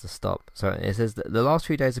this has to stop. So it says that the last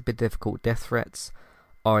few days have been difficult. Death threats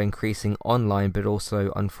are increasing online, but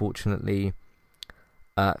also, unfortunately,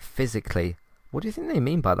 physically. What do you think they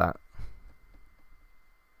mean by that?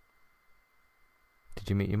 Did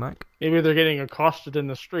you mute your mic? Maybe they're getting accosted in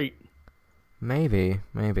the street. Maybe.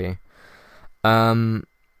 And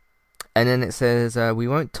then it says, we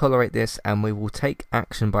won't tolerate this, and we will take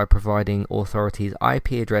action by providing authorities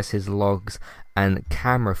IP addresses, logs, and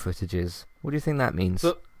camera footages. What do you think that means?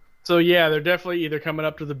 So yeah, they're definitely either coming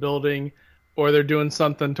up to the building, or they're doing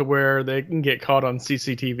something to where they can get caught on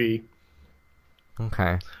CCTV.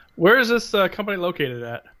 Okay. Where is this company located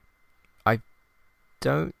at?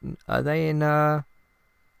 Are they in, I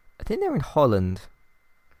think they're in Holland.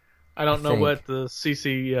 I don't know what the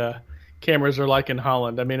CC cameras are like in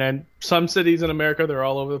Holland. I mean, and some cities in America, they're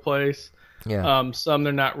all over the place. Yeah. Some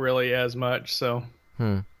they're not really as much, so.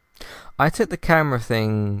 I took the camera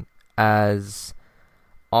thing as,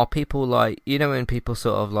 are people like, when people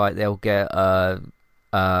sort of like, they'll get a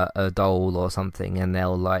doll or something and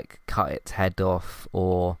they'll like cut its head off,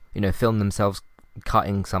 or, film themselves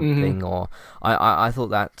cutting something, or I thought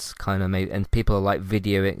that's kind of maybe, and people are like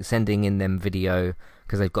videoing, sending in them video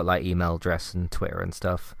because they've got like email address and Twitter and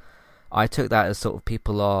stuff. I took that as sort of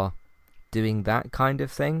people are doing that kind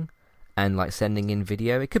of thing and like sending in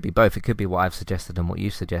video. It could be both. It could be what I've suggested and what you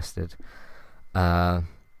suggested. But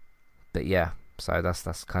yeah, so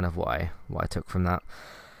that's kind of what I took from that.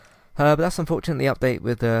 But that's unfortunately the update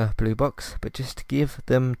with the Blue Box. But just give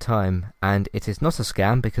them time, and it is not a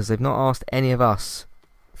scam because they've not asked any of us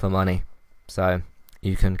for money. So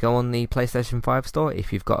you can go on the PlayStation 5 store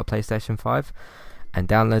if you've got a PlayStation 5 and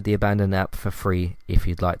download the Abandon app for free if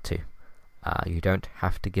you'd like to. You don't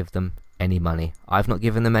have to give them any money. I've not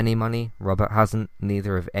given them any money. Robert hasn't.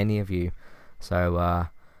 Neither of any of you. So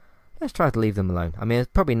let's try to leave them alone. I mean, it's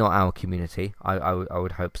probably not our community. I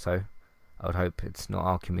would hope so. I would hope it's not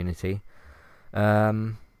our community.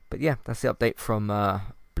 But yeah, that's the update from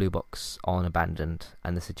Blue Box on Abandoned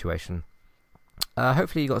and the situation.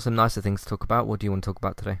 Hopefully you got some nicer things to talk about. What do you want to talk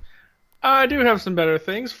about today? I do have some better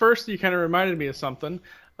things. First, you kind of reminded me of something.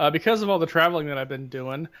 Because of all the traveling that I've been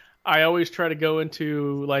doing, I always try to go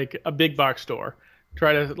into like a big box store,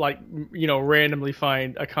 try to like, randomly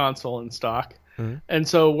find a console in stock. Mm-hmm. And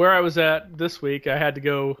so where I was at this week, I had to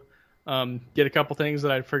go get a couple things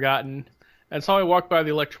that I'd forgotten. And so I walked by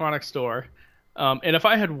the electronics store. And if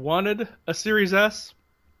I had wanted a Series S,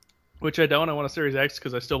 which I don't, I want a Series X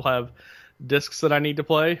because I still have discs that I need to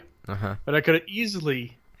play. Uh-huh. But I could have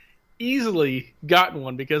easily gotten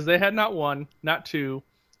one because they had not one, not two,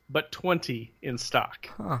 but 20 in stock.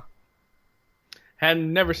 Huh. Had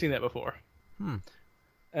never seen that before. And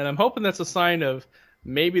I'm hoping that's a sign of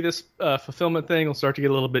maybe this fulfillment thing will start to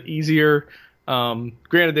get a little bit easier.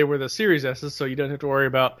 Granted, they were the Series S's, so you don't have to worry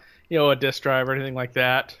about a disk drive or anything like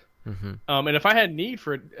that. Mm-hmm. And if I had need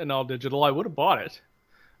for an all digital, I would have bought it.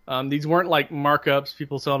 These weren't like markups,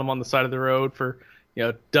 people selling them on the side of the road for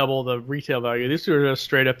double the retail value. These were just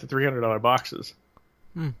straight up to $300 boxes.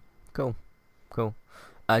 Cool. Do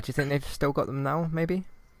you think they've still got them now, maybe?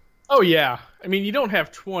 Oh, yeah. I mean, you don't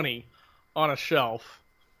have 20 on a shelf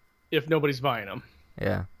if nobody's buying them.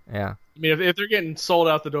 Yeah. I mean, if they're getting sold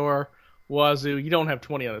out the door, wazoo, you don't have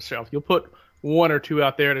 20 on the shelf. You'll put one or two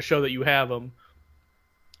out there to show that you have them.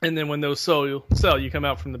 And then when those sell, you come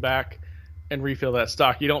out from the back and refill that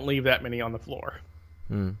stock. You don't leave that many on the floor.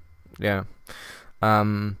 Yeah.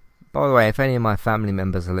 By the way, if any of my family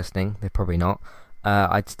members are listening, they're probably not.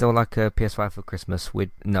 I'd still like a PS5 for Christmas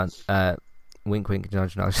with wink, wink,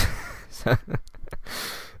 nudge, nudge. So,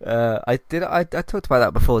 I talked about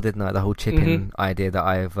that before, didn't I? The whole chipping idea that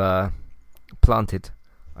I've planted.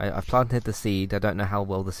 I've planted the seed. I don't know how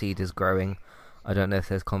well the seed is growing. I don't know if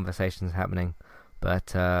there's conversations happening,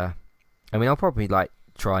 but I mean, I'll probably like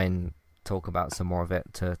try and talk about some more of it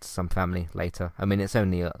to some family later. I mean, it's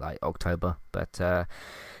only like October, but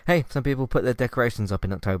hey, some people put their decorations up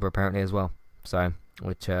in October apparently as well. So,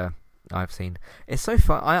 which I've seen. It's so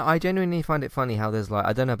fun. I genuinely find it funny how there's like,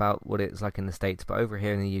 I don't know about what it's like in the States, but over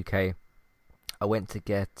here in the UK, I went to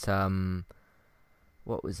get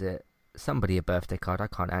what was it? Somebody a birthday card. I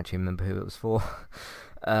can't actually remember who it was for.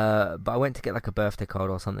 But I went to get like a birthday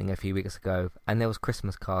card or something a few weeks ago, and there was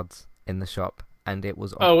Christmas cards in the shop, and it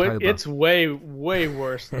was October. It's way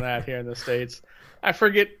worse than that here in the States. I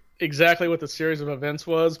forget exactly what the series of events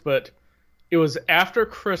was, but it was after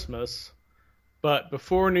Christmas, but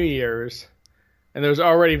before New Year's, and there was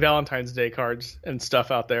already Valentine's Day cards and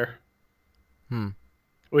stuff out there.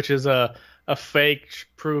 Which is a fake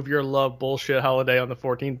prove your love bullshit holiday on the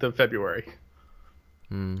 14th of February.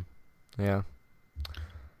 Yeah.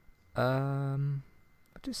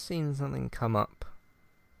 I've just seen something come up.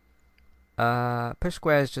 Push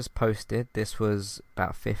Squares just posted. This was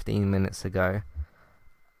about 15 minutes ago.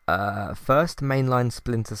 First mainline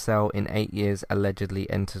Splinter Cell in 8 years allegedly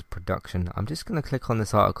enters production. I'm just going to click on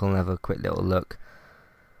this article and have a quick little look.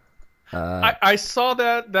 I saw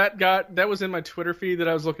that was in my Twitter feed that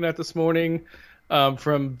I was looking at this morning,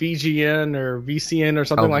 from VGN or VCN or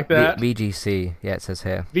something like that. VGC, yeah, it says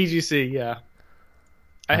here. VGC, yeah.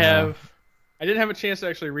 I didn't have a chance to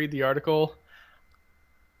actually read the article.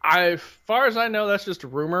 As far as I know, that's just a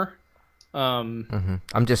rumor. I'm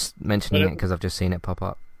just mentioning it because I've just seen it pop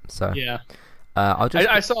up. So yeah,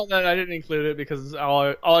 I saw that. I didn't include it because all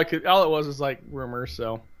it was like rumors.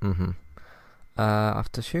 So.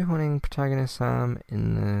 After shoehorning protagonist Sam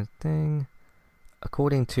in the thing,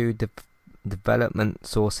 according to development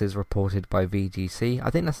sources reported by VGC, I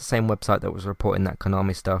think that's the same website that was reporting that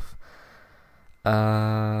Konami stuff.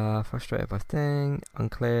 Frustrated by thing,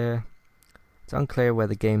 unclear. It's unclear where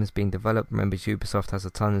the game is being developed. Remember, Ubisoft has a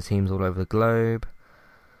ton of teams all over the globe.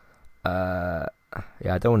 Yeah,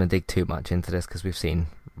 I don't want to dig too much into this because we've seen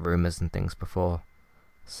rumors and things before.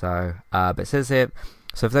 So, but it says here.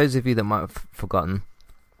 So for those of you that might have forgotten,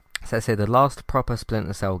 so let's say the last proper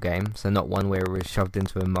Splinter Cell game, so not one where it was shoved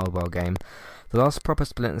into a mobile game. The last proper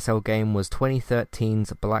Splinter Cell game was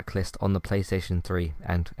 2013's Blacklist on the PlayStation 3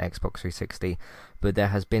 and Xbox 360, but there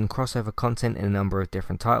has been crossover content in a number of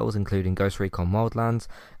different titles, including Ghost Recon Wildlands.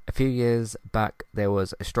 A few years back, there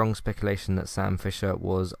was a strong speculation that Sam Fisher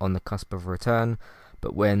was on the cusp of a return,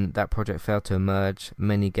 but when that project failed to emerge,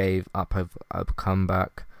 many gave up a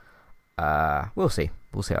comeback. We'll see.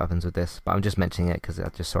 We'll see what happens with this. But I'm just mentioning it because I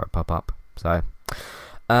just saw it pop up. So,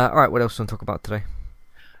 alright, what else do you want to talk about today?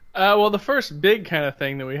 Well, the first big kind of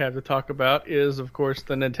thing that we have to talk about is, of course,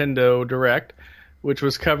 the Nintendo Direct, which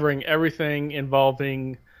was covering everything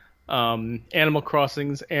involving Animal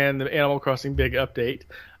Crossings and the Animal Crossing Big Update.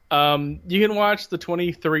 You can watch the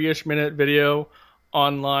 23-ish minute video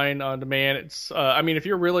online on demand. It's, I mean, if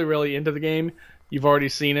you're really, really into the game, you've already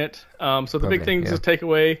seen it. So the big things to take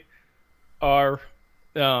away are,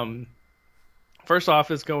 first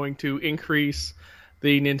off, it's going to increase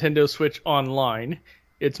the Nintendo Switch Online.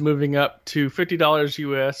 It's moving up to $50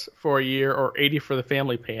 US for a year or $80 for the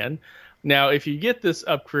family plan. Now, if you get this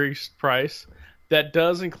upgrade price, that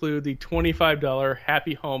does include the $25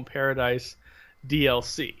 Happy Home Paradise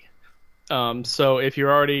DLC. So if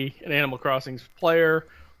you're already an Animal Crossing player,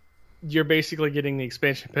 you're basically getting the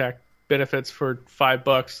expansion pack benefits for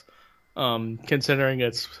 $5, considering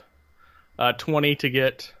it's $20 to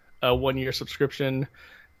get a 1 year subscription,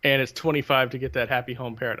 and it's $25 to get that Happy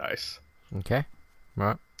Home Paradise. Okay,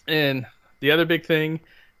 right. And the other big thing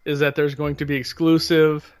is that there's going to be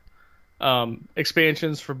exclusive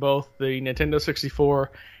expansions for both the Nintendo 64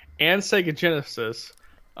 and Sega Genesis,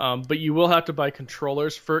 but you will have to buy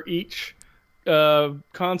controllers for each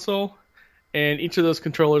console, and each of those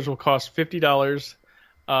controllers will cost $50.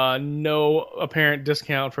 No apparent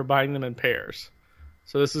discount for buying them in pairs.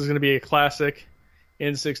 So this is going to be a classic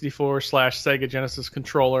N64/Sega Genesis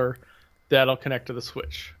controller that'll connect to the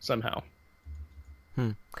Switch somehow.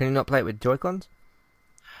 Can you not play it with Joy-Cons?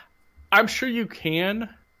 I'm sure you can,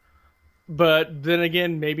 but then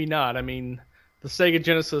again, maybe not. I mean, the Sega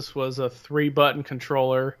Genesis was a 3-button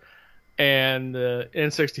controller, and the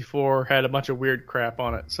N64 had a bunch of weird crap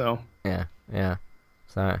on it. So yeah.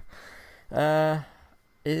 So, it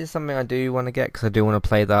is something I do want to get because I do want to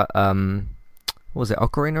play that. What was it,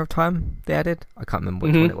 Ocarina of Time they added? I can't remember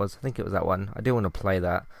which one it was. I think it was that one. I do want to play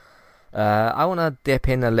that. I want to dip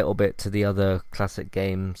in a little bit to the other classic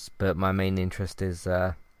games, but my main interest is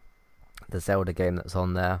the Zelda game that's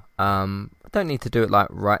on there. I don't need to do it like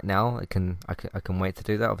right now. I can wait to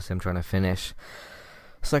do that. Obviously, I'm trying to finish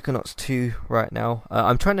Psychonauts 2 right now.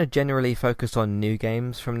 I'm trying to generally focus on new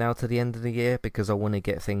games from now to the end of the year because I want to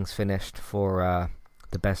get things finished for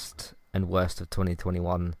the best and worst of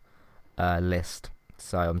 2021 list.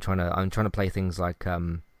 So I'm trying to play things like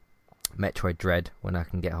Metroid Dread when I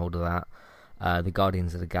can get hold of that, the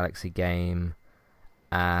Guardians of the Galaxy game,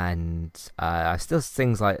 and I still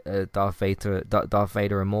things like Darth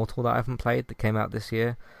Vader Immortal that I haven't played that came out this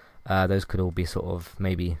year. Those could all be sort of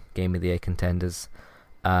maybe Game of the Year contenders.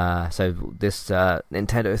 So this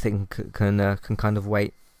Nintendo thing can kind of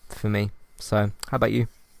wait for me. So how about you?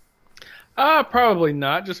 Probably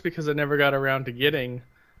not, just because I never got around to getting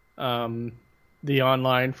the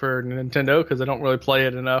online for Nintendo because I don't really play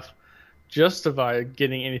it enough justify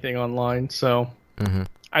getting anything online. So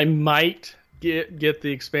I might get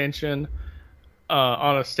the expansion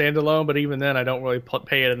on a standalone, but even then I don't really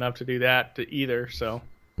pay it enough to do that either. So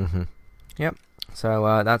yep.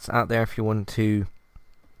 So that's out there if you want to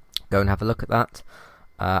go and have a look at that,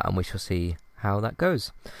 and we shall see how that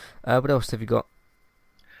goes. What else have you got?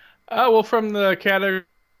 Well, from the category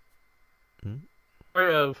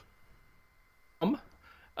of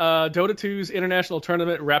Dota 2's international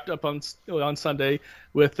tournament wrapped up on Sunday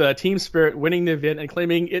with Team Spirit winning the event and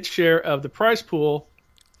claiming its share of the prize pool.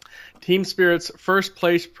 Team Spirit's first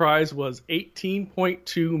place prize was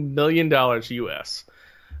 $18.2 million US.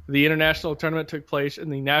 The international tournament took place in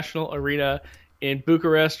the National Arena in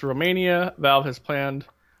Bucharest, Romania. Valve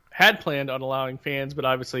had planned on allowing fans, but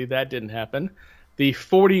obviously that didn't happen. The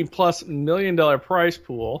 $40+ million prize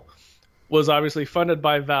pool was obviously funded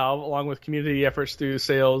by Valve, along with community efforts through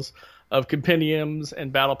sales of compendiums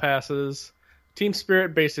and battle passes. Team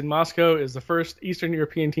Spirit, based in Moscow, is the first Eastern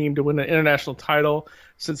European team to win an international title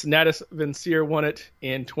since Natus Vincere won it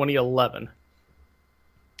in 2011.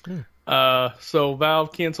 So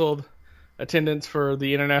Valve canceled attendance for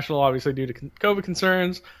the international, obviously due to COVID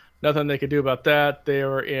concerns. Nothing they could do about that. They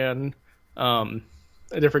were in a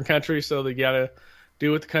different country, so they got to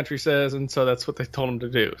do what the country says, and so that's what they told them to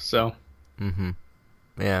do. So,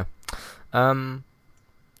 yeah. I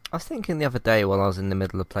was thinking the other day while I was in the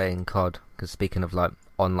middle of playing COD, because speaking of like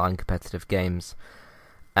online competitive games,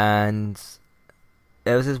 and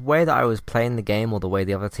there was this way that I was playing the game, or the way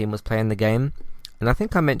the other team was playing the game. And I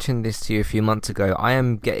think I mentioned this to you a few months ago. I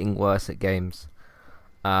am getting worse at games.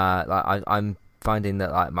 I'm finding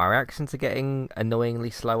that like my reactions are getting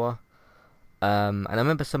annoyingly slower. And I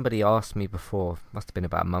remember somebody asked me before, must have been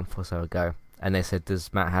about a month or so ago, and they said,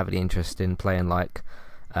 "Does Matt have any interest in playing like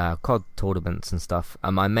COD tournaments and stuff?"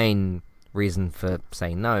 And my main reason for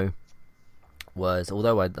saying no was,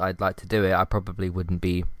 although I'd like to do it, I probably wouldn't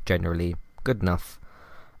be generally good enough.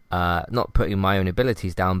 Not putting my own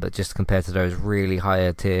abilities down, but just compared to those really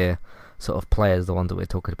higher tier sort of players, the ones that we're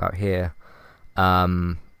talking about here,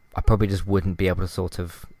 I probably just wouldn't be able to sort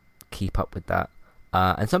of keep up with that.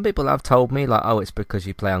 And some people have told me, like, oh, it's because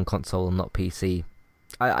you play on console and not PC.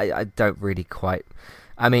 I don't really quite...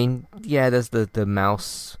 I mean, yeah, there's the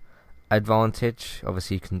mouse advantage.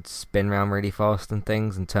 Obviously, you can spin around really fast and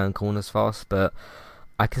things and turn corners fast, but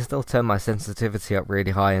I can still turn my sensitivity up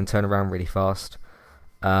really high and turn around really fast.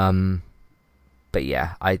 But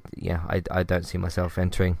yeah, I don't see myself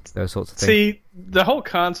entering those sorts of things. See, the whole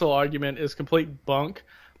console argument is complete bunk.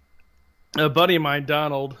 A buddy of mine,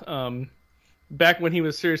 Donald, back when he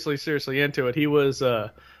was seriously into it, he was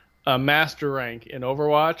a master rank in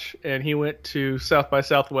Overwatch, and he went to South by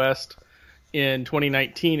Southwest in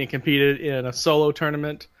 2019 and competed in a solo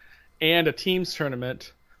tournament and a teams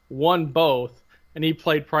tournament, won both, and he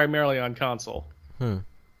played primarily on console.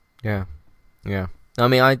 Yeah. I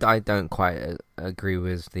mean, I don't quite agree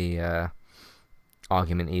with the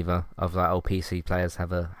argument either of like, oh, PC players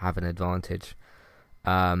have an advantage.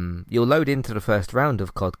 You'll load into the first round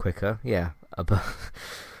of COD quicker, yeah, but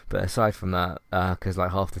aside from that, because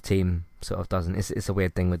like half the team sort of doesn't. It's a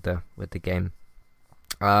weird thing with the game.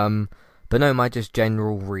 But no, my just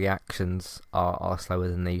general reactions are slower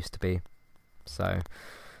than they used to be. So,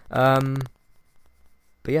 but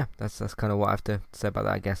yeah, that's kind of what I have to say about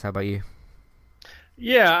that, I guess. How about you?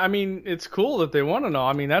 Yeah, I mean, it's cool that they want to know.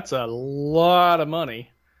 I mean, that's a lot of money.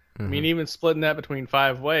 I mean, even splitting that between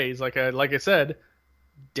 5 ways, like I said,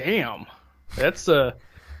 damn, that's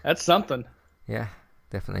something. Yeah,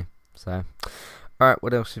 definitely. So, all right,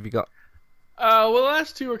 what else have you got? Well, the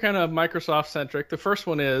last two are kind of Microsoft centric. The first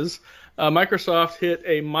one is Microsoft hit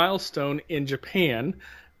a milestone in Japan.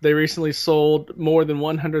 They recently sold more than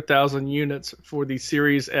 100,000 units for the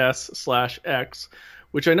Series S/X,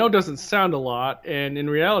 which I know doesn't sound a lot, and in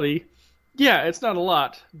reality, yeah, it's not a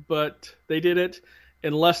lot, but they did it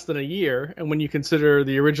in less than a year, and when you consider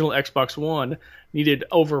the original Xbox One needed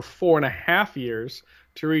over 4.5 years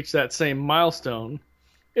to reach that same milestone,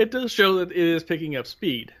 it does show that it is picking up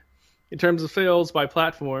speed. In terms of sales by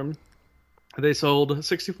platform, they sold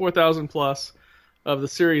 64,000 plus of the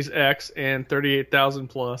Series X and 38,000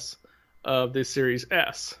 plus of the Series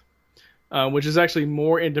S, which is actually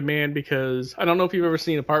more in demand because I don't know if you've ever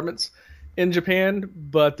seen apartments in Japan,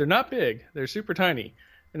 but they're not big. They're super tiny.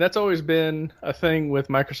 And that's always been a thing with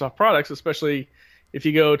Microsoft products, especially if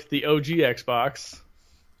you go to the OG Xbox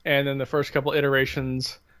and then the first couple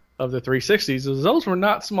iterations of the 360s, those were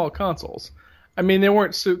not small consoles. I mean, they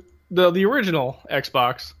weren't the original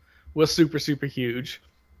Xbox was super, super huge.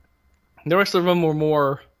 The rest of them were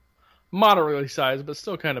more moderately sized, but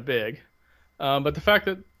still kind of big. But the fact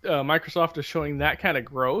that Microsoft is showing that kind of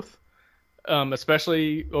growth,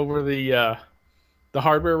 especially over the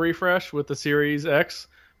hardware refresh with the Series X,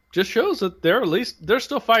 just shows that they're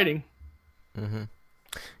still fighting. Mm-hmm.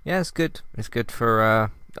 Yeah, it's good. It's good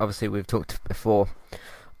for obviously we've talked before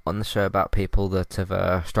on the show about people that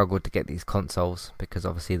have struggled to get these consoles because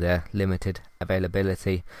obviously they're limited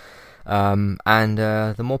availability. And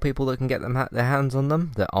the more people that can get their hands on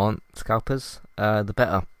them that aren't scalpers, the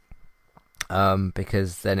better.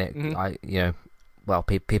 Because then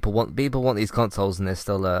people want these consoles, and there's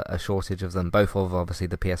still a shortage of them, both of obviously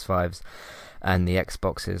the PS5s and the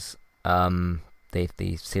Xboxes,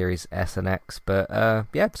 the Series S and X. But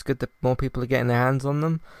yeah, it's good that more people are getting their hands on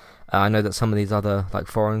them. I know that some of these other like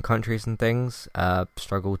foreign countries and things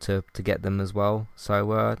struggle to get them as well.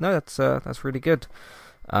 So no, that's really good.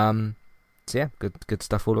 So yeah, good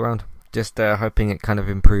stuff all around. Just hoping it kind of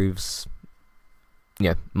improves,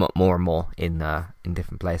 more and more in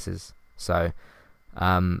different places. So,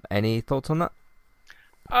 any thoughts on that?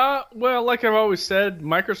 Well, like I've always said,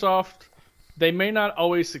 Microsoft, they may not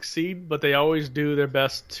always succeed, but they always do their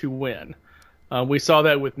best to win. We saw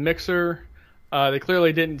that with Mixer. They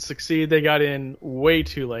clearly didn't succeed. They got in way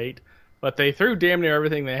too late, but they threw damn near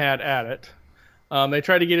everything they had at it. They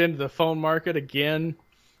tried to get into the phone market again.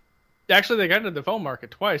 Actually, they got into the phone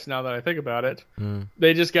market twice, now that I think about it.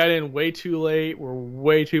 They just got in way too late, were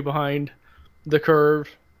way too behind the curve,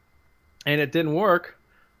 and it didn't work.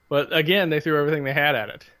 But again, they threw everything they had at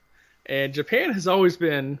it. And Japan has always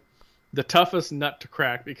been the toughest nut to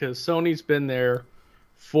crack because Sony's been there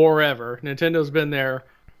forever. Nintendo's been there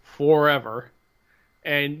forever.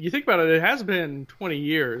 And you think about it, it has been 20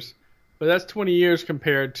 years, but that's 20 years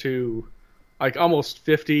compared to like almost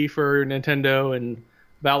 50 for Nintendo and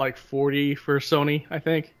about like 40 for Sony, I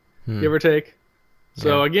think, give or take.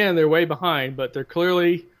 So again, they're way behind, but they're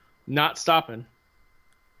clearly not stopping.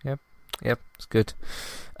 Yep, it's good.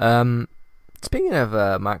 Speaking of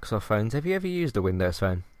Microsoft phones, have you ever used a Windows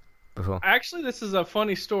phone before? Actually, this is a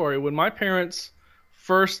funny story. When my parents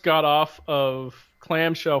first got off of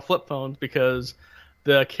clamshell flip phones because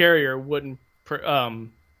the carrier wouldn't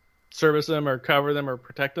service them or cover them or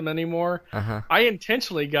protect them anymore, I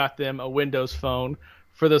intentionally got them a Windows phone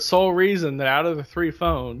for the sole reason that out of the three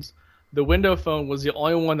phones, the Windows phone was the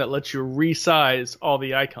only one that lets you resize all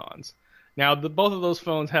the icons. Now, both of those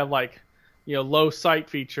phones have low sight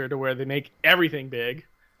feature to where they make everything big,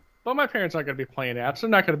 but my parents aren't going to be playing apps.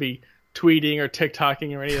 They're not going to be tweeting or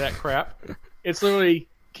TikToking or any of that crap. It's literally,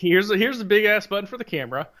 here's the big ass button for the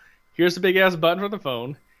camera. Here's the big ass button for the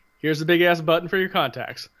phone. Here's the big ass button for your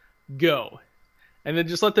contacts. Go. And then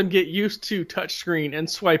just let them get used to touchscreen and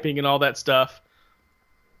swiping and all that stuff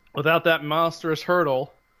without that monstrous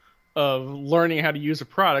hurdle of learning how to use a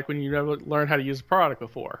product when you never learned how to use a product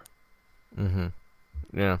before.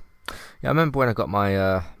 Yeah. I remember when I got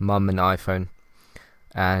my mum an iPhone,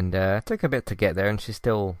 and it took a bit to get there, and she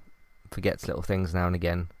still forgets little things now and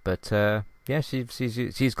again. But yeah,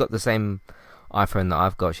 she's got the same iPhone that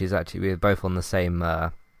I've got. We're both on the same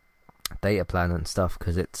data plan and stuff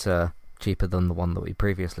because it's cheaper than the one that we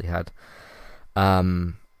previously had.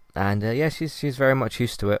 And yeah, she's very much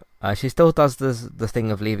used to it. She still does the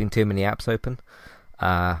thing of leaving too many apps open,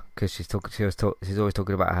 because she's always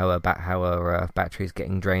talking about how her battery's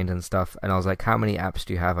getting drained and stuff. And I was like, how many apps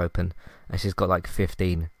do you have open? And she's got like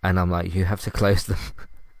 15, and I'm like, you have to close them.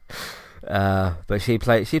 But she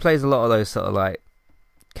plays a lot of those sort of like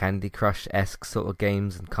Candy Crush-esque sort of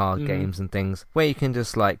games and card games and things where you can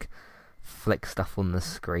just like flick stuff on the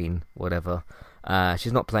screen, whatever.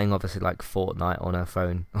 She's not playing obviously like Fortnite on her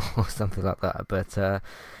phone or something like that, but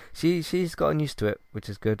she's gotten used to it, which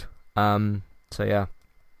is good. So yeah.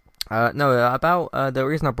 About the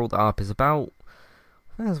reason I brought that up is I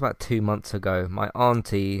think it was about 2 months ago. My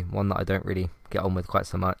auntie, one that I don't really get on with quite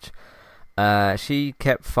so much, she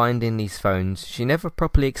kept finding these phones. She never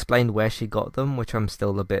properly explained where she got them, which I'm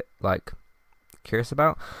still a bit like curious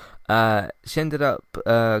about. She ended up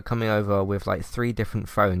coming over with like 3 different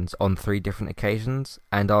phones on 3 different occasions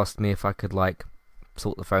and asked me if I could like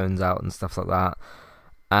sort the phones out and stuff like that.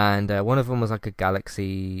 And one of them was like a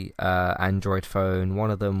Galaxy Android phone,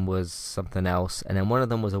 one of them was something else, and then one of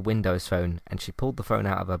them was a Windows phone. And she pulled the phone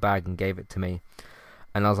out of her bag and gave it to me.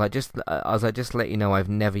 And I was like, just to let you know, I've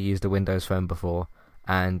never used a Windows phone before.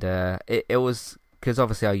 And it was because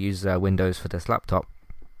obviously I use Windows for this laptop.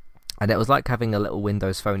 And it was like having a little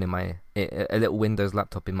Windows phone a little Windows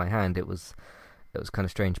laptop in my hand. It was kind of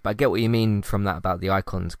strange, but I get what you mean from that about the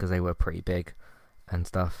icons because they were pretty big and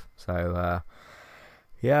stuff. So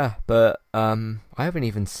yeah, but I haven't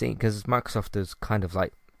even seen because Microsoft has kind of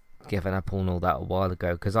like given Apple and all that a while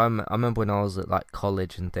ago. Because I remember when I was at like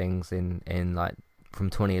college and things in like from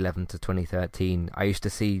 2011 to 2013, I used to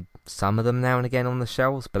see some of them now and again on the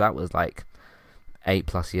shelves, but that was like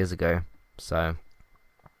 8+ years ago. So.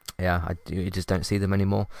 Yeah, you just don't see them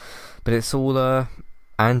anymore. But it's all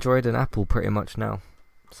Android and Apple pretty much now.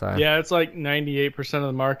 So yeah, it's like 98% of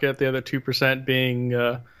the market. The other 2%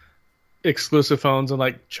 being exclusive phones in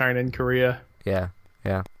like China and Korea. Yeah.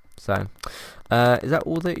 So is that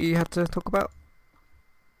all that you had to talk about?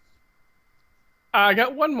 I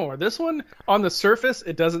got one more. This one, on the surface,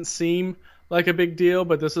 it doesn't seem like a big deal,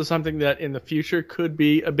 but this is something that in the future could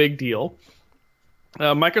be a big deal.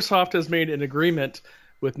 Microsoft has made an agreement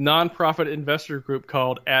with nonprofit investor group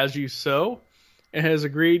called As You Sow, and has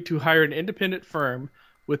agreed to hire an independent firm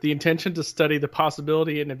with the intention to study the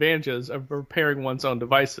possibility and advantages of repairing one's own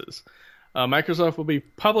devices. Microsoft will be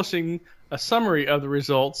publishing a summary of the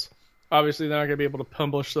results. Obviously, they're not going to be able to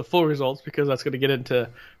publish the full results because that's going to get into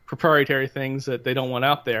proprietary things that they don't want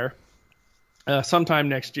out there sometime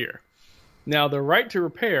next year. Now, the right to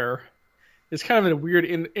repair is kind of a weird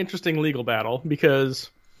and interesting legal battle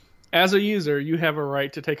because as a user, you have a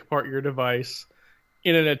right to take apart your device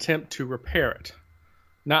in an attempt to repair it.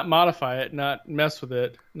 Not modify it, not mess with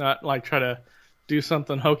it, not like try to do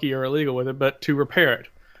something hokey or illegal with it, but to repair it.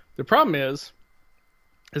 The problem is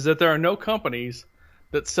that there are no companies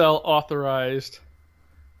that sell authorized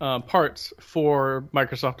parts for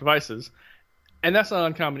Microsoft devices. And that's not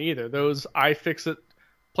uncommon either. Those iFixit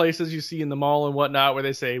places you see in the mall and whatnot where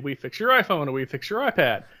they say, we fix your iPhone or we fix your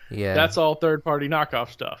iPad. Yeah. That's all third-party knockoff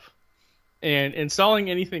stuff. And installing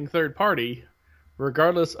anything third-party,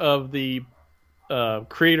 regardless of the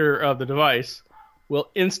creator of the device, will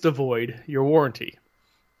insta-void your warranty.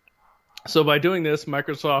 So by doing this,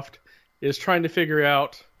 Microsoft is trying to figure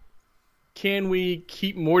out, can we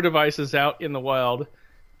keep more devices out in the wild,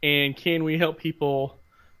 and can we help people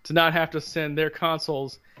to not have to send their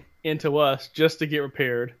consoles into us just to get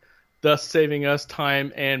repaired, thus saving us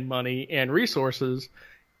time and money and resources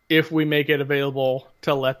if we make it available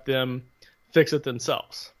to let them fix it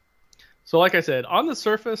themselves. So like I said, on the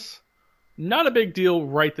surface, not a big deal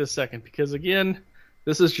right this second because, again,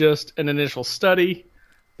 this is just an initial study.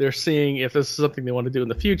 They're seeing if this is something they want to do in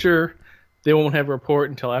the future. They won't have a report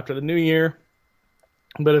until after the new year.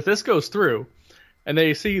 But if this goes through and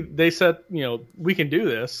they said, we can do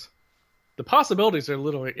this, the possibilities are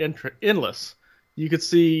literally endless. You could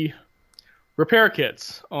see repair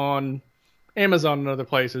kits on Amazon and other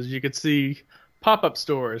places. You could see pop-up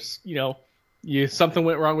stores. Something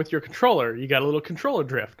went wrong with your controller. You got a little controller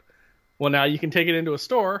drift. Well, now you can take it into a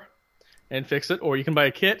store and fix it, or you can buy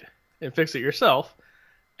a kit and fix it yourself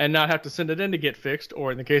and not have to send it in to get fixed,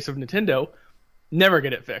 or in the case of Nintendo, never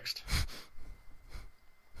get it fixed.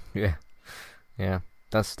 Yeah.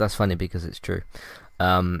 That's funny because it's true.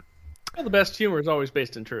 The best humor is always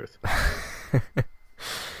based in truth.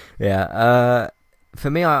 Yeah. For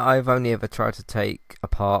me, I've only ever tried to take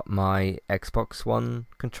apart my Xbox One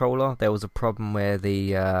controller. There was a problem where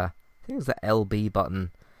the I think it was the LB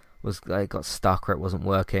button got stuck or it wasn't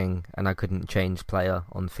working, and I couldn't change player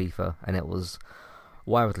on FIFA, and it was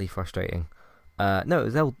wildly frustrating. No,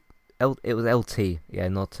 it was it was LT. Yeah,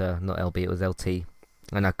 not LB. It was LT,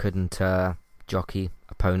 and I couldn't jockey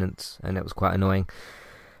opponents, and it was quite annoying.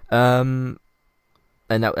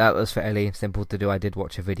 And that was fairly simple to do. I did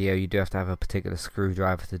watch a video. You do have to have a particular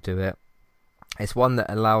screwdriver to do it. It's one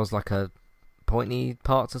that allows like a pointy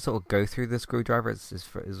part to sort of go through the screwdriver. It's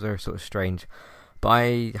very sort of strange. But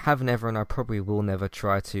I have never, and I probably will never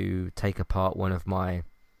try to take apart one of my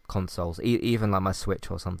consoles, even like my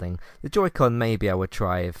Switch or something. The Joy-Con maybe I would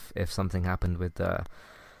try if something happened with a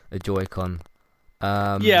Joy-Con.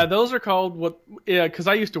 Yeah, those are called because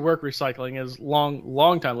I used to work recycling, as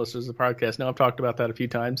long time listeners of the podcast know I've talked about that a few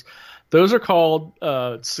times. Those are called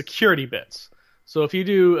security bits. So if you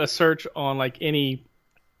do a search on like any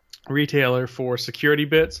retailer for security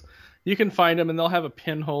bits, you can find them, and they'll have a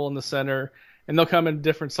pinhole in the center, and they'll come in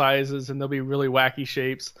different sizes and they'll be really wacky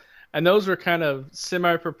shapes. And those are kind of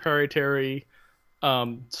semi-proprietary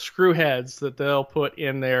screw heads that they'll put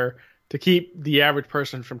in there to keep the average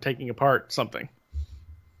person from taking apart something.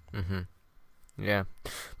 Mhm. Yeah,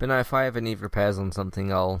 but no, if I ever need repairs on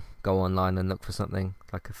something, I'll go online and look for something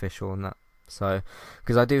like official and that. So,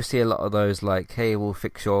 because I do see a lot of those, like, hey, we'll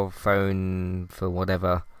fix your phone for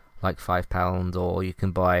whatever, like £5, or you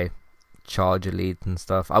can buy charger leads and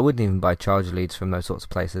stuff. I wouldn't even buy charger leads from those sorts of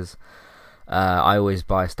places. I always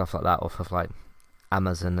buy stuff like that off of like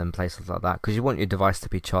Amazon and places like that, because you want your device to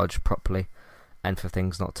be charged properly and for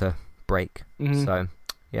things not to break. Mm-hmm. So,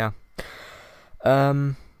 yeah.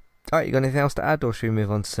 Alright, you got anything else to add, or should we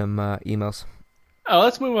move on to some emails? Oh,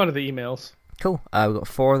 let's move on to the emails. Cool. We've got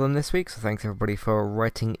 4 of them this week, so thanks everybody for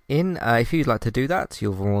writing in. If you'd like to do that,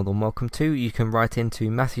 you're more than welcome to. You can write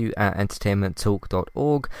into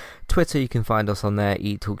Matthew@entertainmenttalk.org. Twitter, you can find us on there,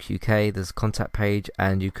 eTalkUK. There's a contact page,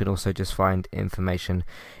 and you can also just find information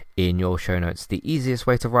in your show notes. The easiest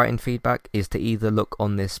way to write in feedback is to either look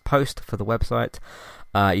on this post for the website.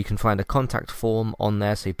 You can find a contact form on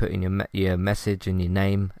there, so you put in your message and your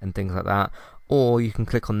name and things like that. Or you can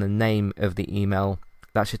click on the name of the email.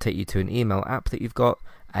 That should take you to an email app that you've got,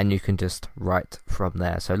 and you can just write from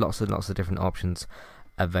there. So lots and lots of different options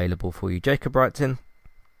available for you. Jacob writes in,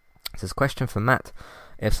 says, question for Matt.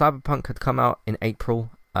 If Cyberpunk had come out in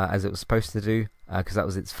April, as it was supposed to do, because that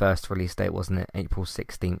was its first release date, wasn't it? April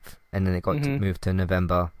 16th, and then it got moved to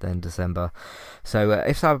November, then December. So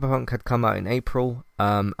if Cyberpunk had come out in April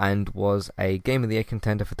and was a Game of the Year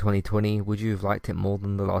contender for 2020, would you have liked it more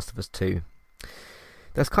than The Last of Us 2?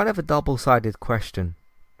 That's kind of a double-sided question,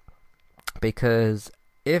 because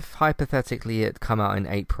if hypothetically it come out in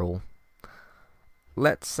April,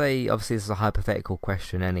 let's say, obviously this is a hypothetical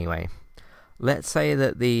question anyway, let's say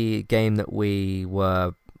that the game that we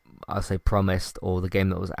were, I'll say, promised, or the game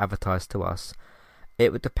that was advertised to us,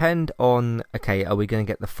 it would depend on, okay, are we going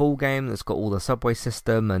to get the full game that's got all the subway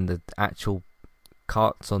system and the actual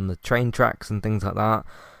carts on the train tracks and things like that,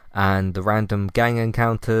 and the random gang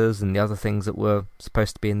encounters and the other things that were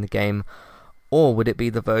supposed to be in the game, or would it be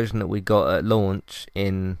the version that we got at launch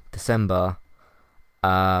in December,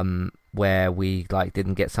 where we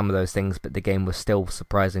didn't get some of those things, but the game was still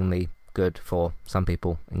surprisingly good for some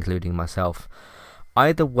people, including myself.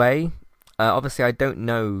 Either way, obviously I don't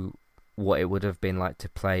know what it would have been like to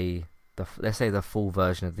play let's say the full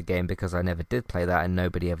version of the game, because I never did play that and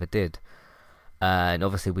nobody ever did. And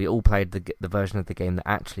obviously we all played the version of the game that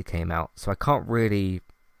actually came out, so I can't really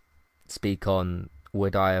speak on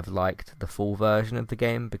would I have liked the full version of the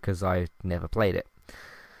game, because I never played it.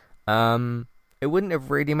 It wouldn't have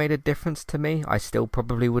really made a difference to me. I still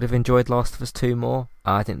probably would have enjoyed Last of Us 2 more.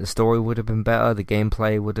 I think the story would have been better, the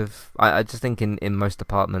gameplay would have... I just think in most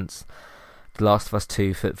departments, The Last of Us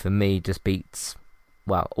 2 for me just beats,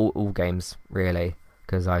 well, all games, really,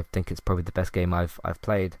 because I think it's probably the best game I've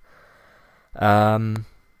played.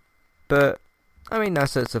 But I mean,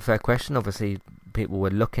 it's a fair question. Obviously, people were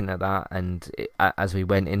looking at that, and as we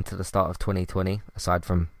went into the start of 2020, aside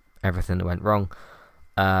from everything that went wrong,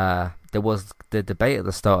 there was the debate at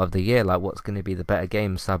the start of the year, like, what's going to be the better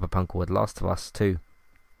game, Cyberpunk or The Last of Us 2?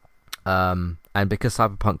 And because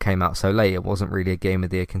Cyberpunk came out so late, it wasn't really a Game of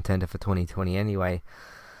the Year contender for 2020 anyway.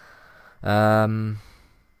 But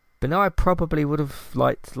no, I probably would have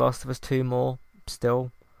liked Last of Us 2 more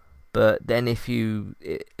still. But then if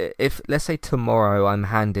let's say tomorrow I'm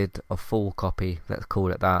handed a full copy, let's call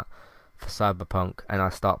it that, for Cyberpunk, and I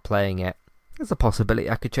start playing it, there's a possibility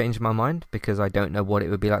I could change my mind, because I don't know what it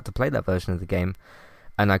would be like to play that version of the game,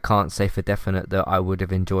 and I can't say for definite that I would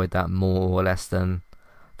have enjoyed that more or less than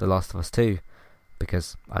The Last of Us 2,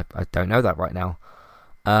 because I don't know that right now.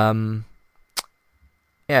 Yeah,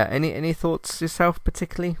 any thoughts yourself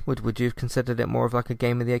particularly? Would you have considered it more of like a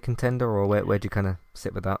Game of the Year contender, or where'd you kind of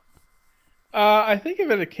sit with that? I think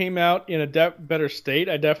if it had came out in a better state,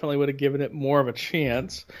 I definitely would have given it more of a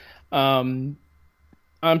chance.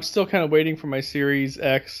 I'm still kind of waiting for my Series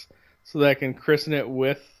X so that I can christen it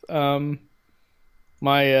with with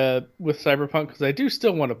Cyberpunk, because I do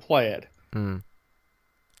still want to play it.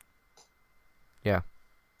 Yeah.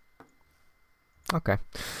 Okay.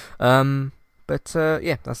 But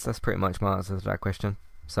yeah, that's pretty much my answer to that question.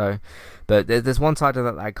 So, but there's one side of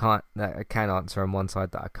that I can answer, and one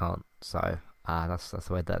side that I can't. So, that's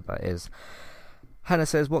the way that is. Hannah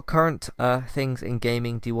says, what current things in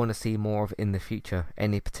gaming do you want to see more of in the future?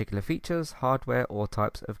 Any particular features, hardware, or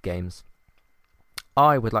types of games?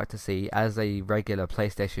 I would like to see, as a regular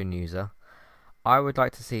PlayStation user, I would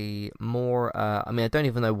like to see more... I mean, I don't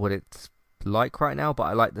even know what it's like right now, but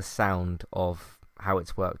I like the sound of how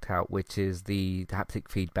it's worked out, which is the haptic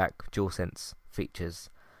feedback DualSense features.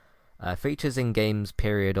 Features in games,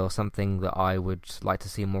 period, or something that I would like to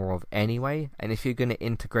see more of anyway. And if you're going to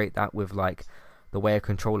integrate that with like the way a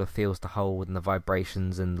controller feels to hold and the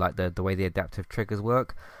vibrations and like the way the adaptive triggers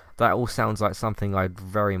work, that all sounds like something I'd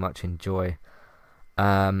very much enjoy.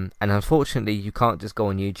 And unfortunately, you can't just go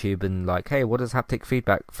on YouTube and like, hey, what does haptic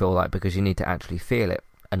feedback feel like? Because you need to actually feel it,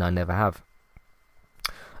 and I never have.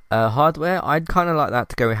 Hardware, I'd kind of like that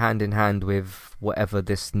to go hand in hand with whatever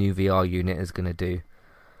this new VR unit is going to do.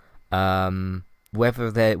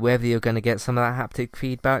 Whether you're going to get some of that haptic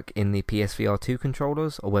feedback in the PSVR 2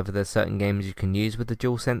 controllers, or whether there's certain games you can use with the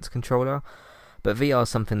DualSense controller. But VR is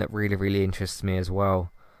something that really, really interests me as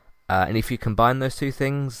well. And if you combine those two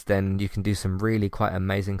things, then you can do some really quite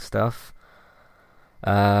amazing stuff.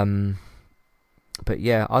 But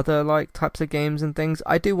yeah, other like types of games and things,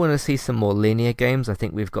 I do want to see some more linear games. I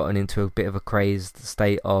think we've gotten into a bit of a crazed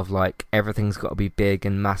state of like everything's got to be big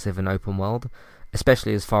and massive and open world,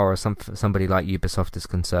 especially as far as somebody like Ubisoft is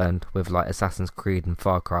concerned with like Assassin's Creed and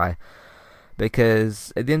Far Cry.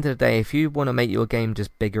 Because at the end of the day, if you want to make your game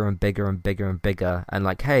just bigger and bigger and bigger and bigger, and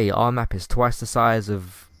like, hey, our map is twice the size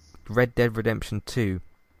of Red Dead Redemption 2,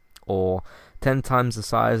 or 10 times the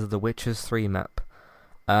size of the Witcher's 3 map,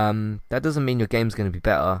 that doesn't mean your game's going to be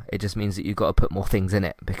better. It just means that you've got to put more things in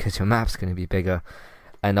it, because your map's going to be bigger.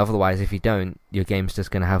 And otherwise, if you don't, your game's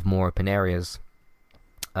just going to have more open areas.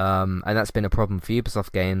 And that's been a problem for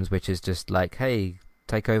Ubisoft games, which is just like, hey,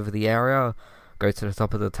 take over the area, go to the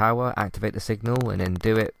top of the tower, activate the signal, and then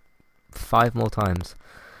do it 5 more times.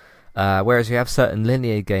 Whereas you have certain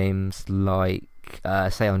linear games like,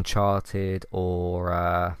 say, Uncharted,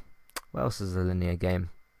 or what else is a linear game?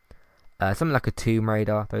 Something like a Tomb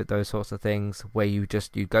Raider, those sorts of things, where you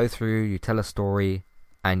go through, you tell a story,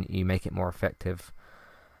 and you make it more effective.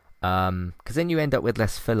 Because then you end up with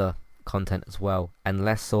less filler content as well, and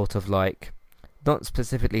less sort of like, not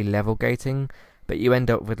specifically level gating, but you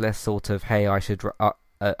end up with less sort of, hey, I should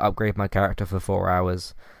upgrade my character for 4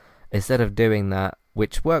 hours, instead of doing that,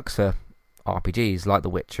 which works for RPGs like The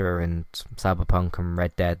Witcher and Cyberpunk and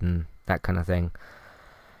Red Dead and that kind of thing.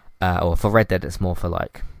 Or for Red Dead, it's more for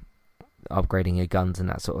like upgrading your guns and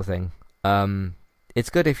that sort of thing. It's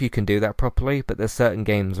good if you can do that properly, but there's certain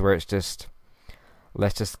games where it's just,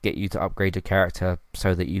 let's just get you to upgrade your character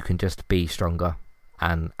so that you can just be stronger,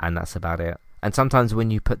 and that's about it. And sometimes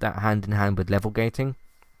when you put that hand in hand with level gating,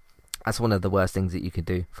 that's one of the worst things that you could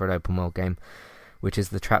do for an open world game, which is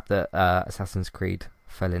the trap that Assassin's Creed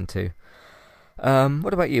fell into.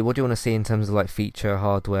 What about you? What do you want to see in terms of like feature,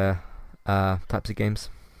 hardware, types of games?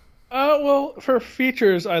 Well, for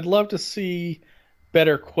features, I'd love to see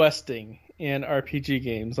better questing in RPG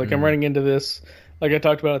games. Like, I'm running into this, like I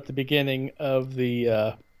talked about at the beginning of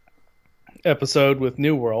the episode with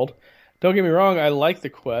New World. Don't get me wrong, I like the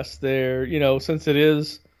quests. They're, since it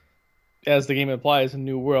is, as the game implies, a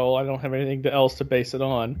new world, I don't have anything else to base it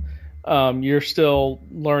on. You're still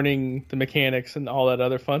learning the mechanics and all that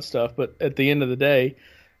other fun stuff, but at the end of the day,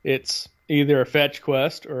 it's either a fetch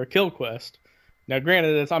quest or a kill quest. Now,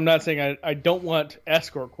 granted, I'm not saying I don't want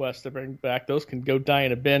escort quests to bring back. Those can go die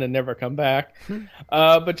in a bin and never come back.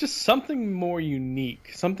 But just something more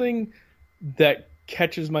unique, something that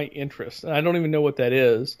catches my interest. And I don't even know what that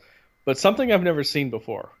is, but something I've never seen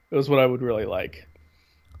before is what I would really like.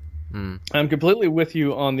 I'm completely with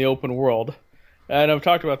you on the open world. And I've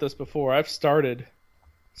talked about this before. I've started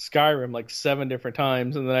Skyrim like 7 different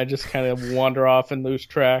times, and then I just kind of wander off and lose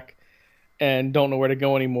track and don't know where to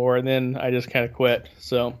go anymore, and then I just kind of quit.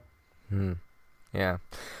 So, yeah,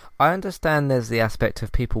 I understand there's the aspect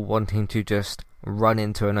of people wanting to just run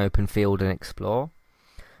into an open field and explore,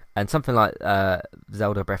 and something like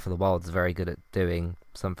Zelda Breath of the Wild is very good at doing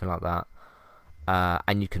something like that.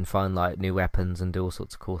 And you can find like new weapons and do all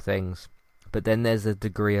sorts of cool things. But then there's a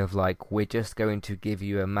degree of like, we're just going to give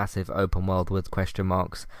you a massive open world with question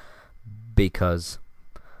marks because.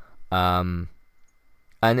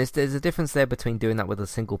 And there's a difference there between doing that with a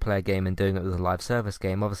single player game and doing it with a live service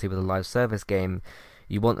game. Obviously, with a live service game,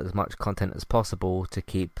 you want as much content as possible to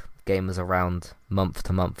keep gamers around month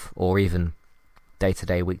to month, or even day to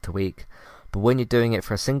day, week to week. But when you're doing it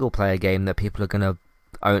for a single player game that people are going to,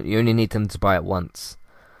 you only need them to buy it once.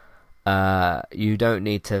 You don't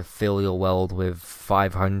need to fill your world with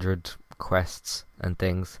 500 quests and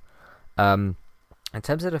things. In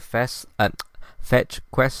terms of the fetch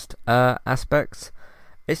quest aspects,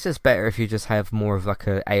 it's just better if you just have more of like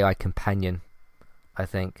a AI companion, I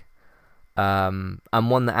think, and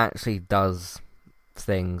one that actually does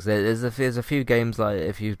things. There's a few games, like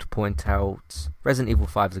if you to point out, Resident Evil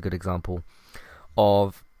 5 is a good example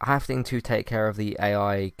of having to take care of the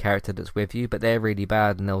AI character that's with you, but they're really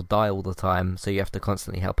bad and they'll die all the time, so you have to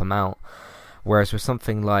constantly help them out. Whereas with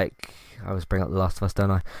something like, I always bring up The Last of Us,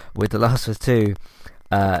 don't I? With The Last of Us 2,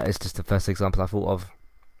 it's just the first example I thought of,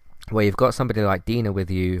 where you've got somebody like Dina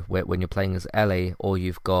with you when you're playing as Ellie, or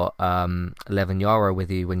you've got Eleven Yara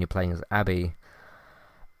with you when you're playing as Abby.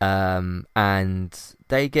 And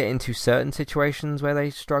they get into certain situations where they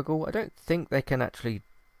struggle. I don't think they can actually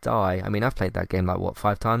die. I mean, I've played that game like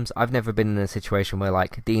 5 times. I've never been in a situation where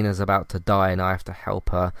like Dina's about to die and I have to help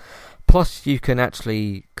her. Plus, you can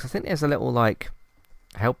actually, because I think there's a little like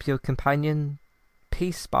help your companion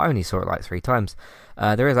piece, but I only saw it like 3 times.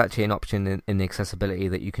 There is actually an option in the accessibility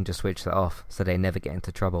that you can just switch that off so they never get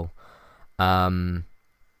into trouble.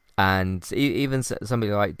 And even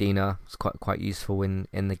somebody like Dina is quite useful in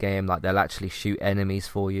the game. Like they'll actually shoot enemies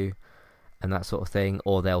for you and that sort of thing,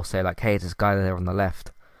 or they'll say like, "Hey, there's a guy there on the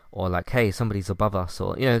left," or like, "Hey, somebody's above us,"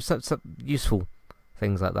 or some useful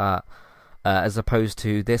things like that. As opposed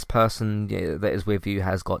to this person that is with you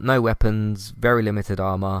has got no weapons, very limited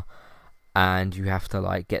armor, and you have to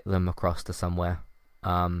like get them across to somewhere.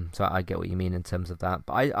 So I get what you mean in terms of that,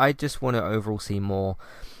 but I just want to overall see more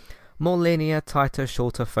linear, tighter,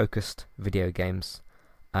 shorter, focused video games.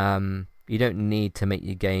 You don't need to make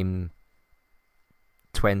your game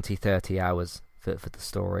 20-30 hours for the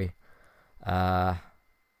story. So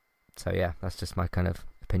yeah, that's just my kind of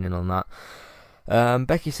opinion on that.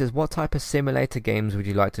 Becky says, what type of simulator games would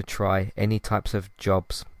you like to try? Any types of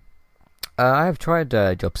jobs? I have tried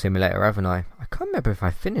Job Simulator, haven't I? I can't remember if I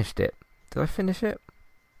finished it. Did I finish it?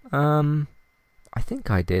 I think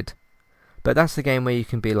I did. But that's the game where you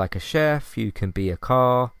can be like a chef, you can be a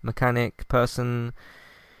car mechanic person,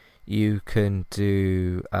 you can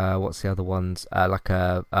do, what's the other ones? Like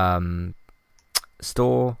a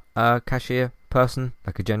store cashier person,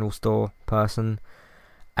 like a general store person,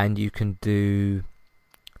 and you can do,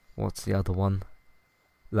 what's the other one?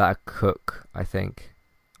 Like a cook, I think.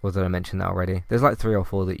 Or did I mention that already? There's like 3 or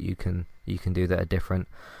 4 that you can do that are different.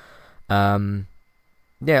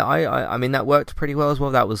 Yeah, I mean that worked pretty well as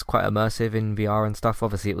well. That was quite immersive in VR and stuff.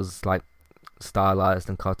 Obviously, it was like stylized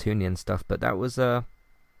and cartoony and stuff, but that was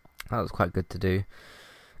quite good to do.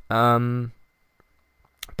 But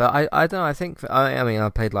I don't know. I think I mean I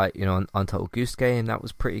played like Untitled Goose Game. That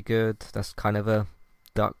was pretty good. That's kind of a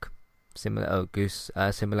duck simulator, goose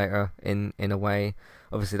simulator in a way.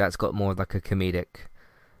 Obviously, that's got more like a comedic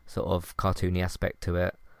sort of cartoony aspect to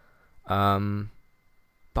it.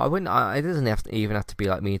 But I wouldn't. It doesn't even have to be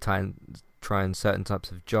like me trying certain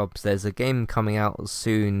types of jobs. There's a game coming out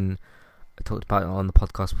soon. I talked about it on the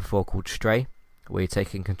podcast before, called Stray, where you're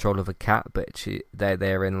taking control of a cat, but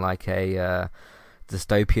they're in like a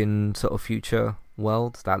dystopian sort of future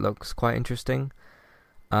world. That looks quite interesting.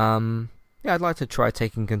 Yeah, I'd like to try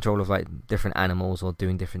taking control of like different animals or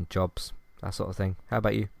doing different jobs, that sort of thing. How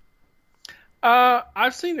about you?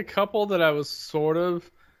 I've seen a couple that I was sort of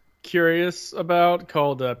curious about,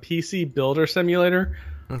 called PC Builder Simulator.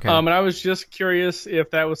 Okay. And I was just curious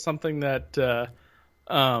if that was something that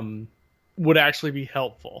would actually be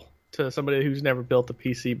helpful to somebody who's never built a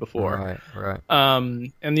PC before. Right.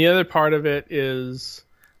 And the other part of it is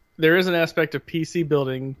there is an aspect of PC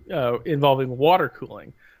building involving water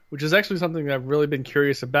cooling, which is actually something that I've really been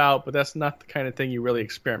curious about, but that's not the kind of thing you really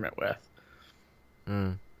experiment with.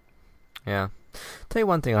 Yeah. Tell you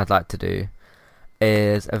one thing I'd like to do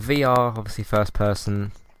is a VR, obviously first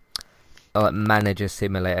person, manager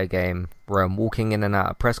simulator game where I'm walking in and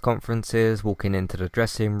out of press conferences, walking into the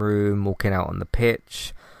dressing room, walking out on the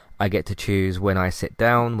pitch. I get to choose when I sit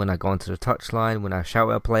down, when I go onto the touchline, when I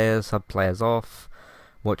shout at players, sub players off,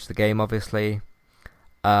 watch the game obviously.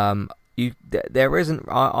 There isn't.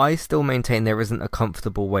 I still maintain there isn't a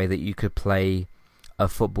comfortable way that you could play a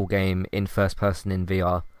football game in first person in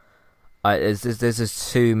VR. There's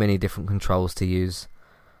just too many different controls to use.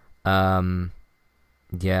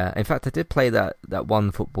 Yeah, in fact, I did play that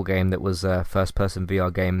one football game that was a first person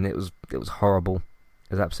VR game, and it was horrible.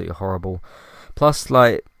 It was absolutely horrible. Plus,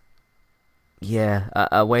 like, yeah,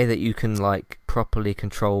 a way that you can like properly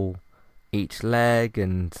control each leg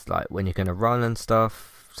and like when you're gonna run and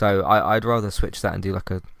stuff. So I'd rather switch that and do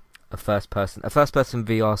like a first person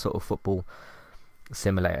VR sort of football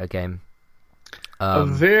simulator game. A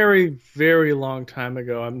very, very long time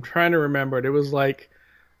ago. I'm trying to remember it. It was like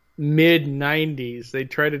mid-90s. They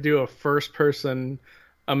tried to do a first-person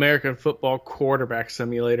American football quarterback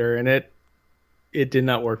simulator, and it did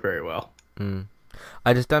not work very well.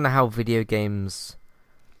 I just don't know how video games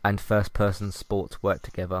and first-person sports work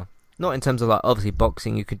together. Not in terms of like, obviously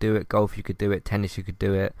boxing you could do it, golf you could do it, tennis you could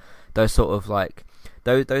do it. Those sort of like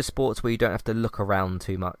those sports where you don't have to look around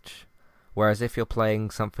too much. Whereas if you're playing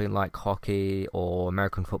something like hockey or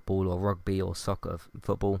American football or rugby or soccer,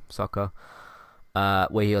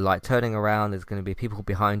 where you're like turning around, there's going to be people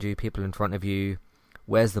behind you, people in front of you.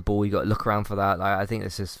 Where's the ball? You got to look around for that. Like, I think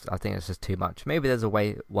it's just too much. Maybe there's a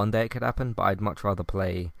way one day it could happen, but I'd much rather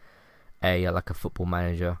play a Football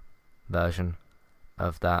Manager version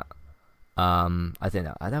of that. I think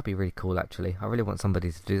that'd be really cool. Actually, I really want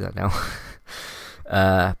somebody to do that now.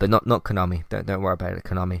 But not Konami. Don't worry about it,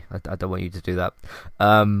 Konami. I don't want you to do that.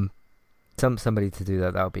 Somebody to do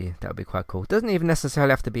that. That would be quite cool. It doesn't even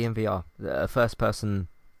necessarily have to be in VR. A first person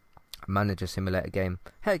manager simulator game.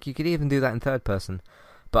 Heck, you could even do that in third person.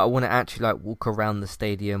 But I want to actually like walk around the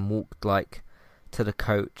stadium, walk like to the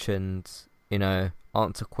coach, and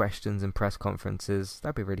answer questions in press conferences.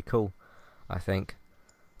 That'd be really cool, I think.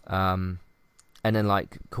 And then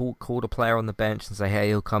like call the player on the bench and say, hey,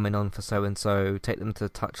 you're coming on for so and so. Take them to the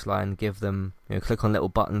touchline, give them, click on little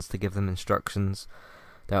buttons to give them instructions.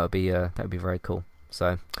 That would be very cool.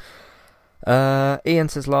 So, Ian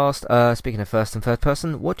says last. Speaking of first and third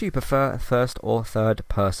person, what do you prefer, first or third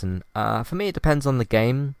person? For me, it depends on the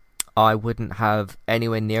game. I wouldn't have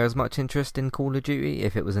anywhere near as much interest in Call of Duty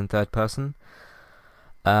if it was in third person.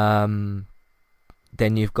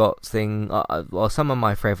 Then you've got some of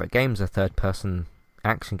my favourite games are third-person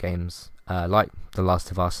action games, like The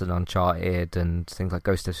Last of Us and Uncharted and things like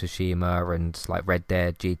Ghost of Tsushima and like Red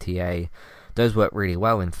Dead, GTA. Those work really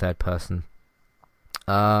well in third person.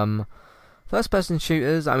 First-person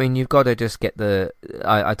shooters, I mean, you've got to just get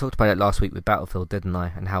I talked about it last week with Battlefield, didn't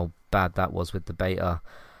I? And how bad that was with the beta.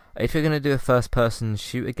 If you're going to do a first-person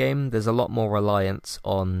shooter game, there's a lot more reliance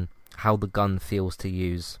on how the gun feels to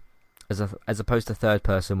use. As opposed to third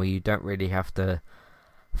person, where you don't really have to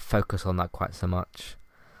focus on that quite so much.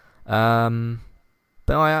 But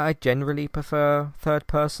I generally prefer third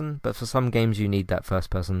person, but for some games you need that first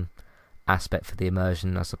person aspect for the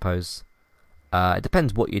immersion, I suppose. It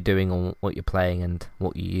depends what you're doing or what you're playing and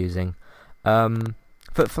what you're using. For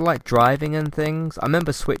like driving and things, I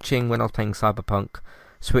remember switching when I was playing Cyberpunk,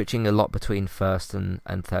 switching a lot between first and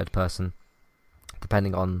third person,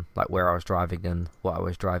 depending on like where I was driving and what I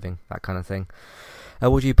was driving, that kind of thing.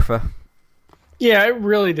 What do you prefer? Yeah, it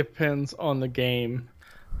really depends on the game.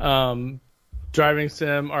 Driving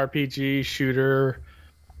sim, RPG, shooter.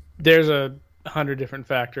 There's 100 different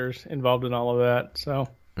factors involved in all of that. So,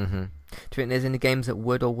 do you think there's any games that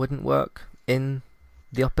would or wouldn't work in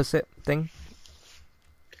the opposite thing?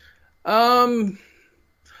 Well,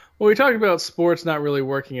 we talked about sports not really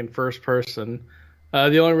working in first person.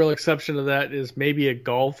 The only real exception to that is maybe a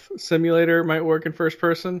golf simulator might work in first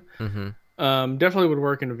person. Definitely would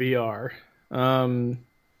work in VR.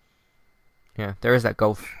 Yeah, there is that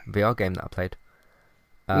golf VR game that I played.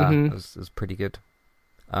 It was pretty good.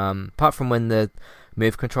 Apart from when the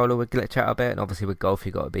move controller would glitch out a bit, and obviously with golf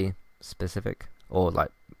you got to be specific or like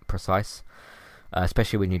precise,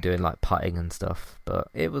 especially when you're doing like putting and stuff. But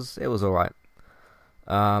it was all right.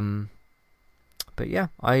 But yeah,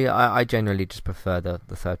 I generally just prefer the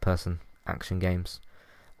third person action games.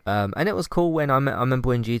 And it was cool when I remember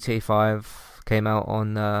when GTA 5 came out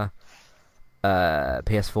on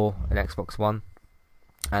PS4 and Xbox One,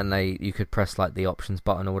 and you could press like the options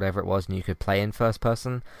button or whatever it was, and you could play in first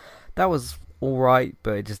person. That was all right,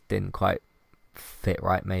 but it just didn't quite fit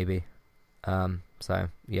right, maybe. So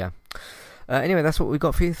yeah. Anyway, that's what we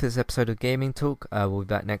got for you for this episode of Gaming Talk. We'll be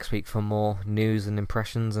back next week for more news and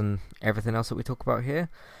impressions and everything else that we talk about here.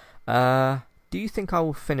 Do you think I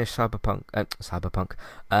will finish Psychonauts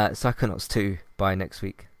 2 by next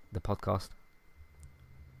week, the podcast?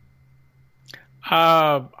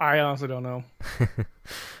 I honestly don't know.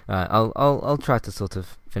 I'll try to sort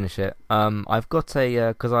of finish it. I've got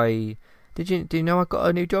a do you know I got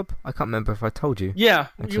a new job? I can't remember if I told you. Yeah,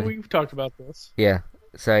 we've talked about this. Yeah.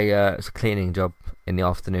 So it's a cleaning job in the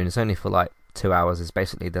afternoon. It's only for like 2 hours. It's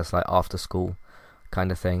basically just like after school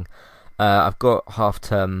kind of thing. I've got half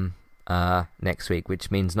term next week,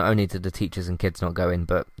 which means not only do the teachers and kids not go in,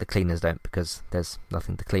 but the cleaners don't, because there's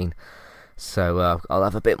nothing to clean. So I'll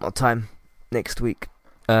have a bit more time next week.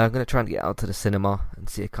 I'm going to try and get out to the cinema and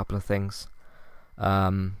see a couple of things.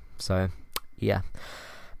 So yeah.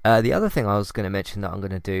 The other thing I was going to mention that I'm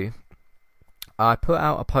going to do, I put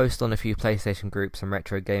out a post on a few PlayStation groups and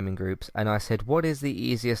retro gaming groups, and I said, what is the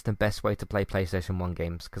easiest and best way to play PlayStation 1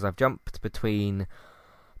 games? Because I've jumped between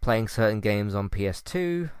playing certain games on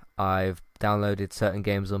PS2, I've downloaded certain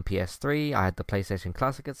games on PS3, I had the PlayStation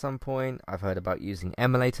Classic at some point, I've heard about using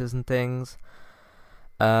emulators and things.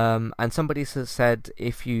 And somebody said,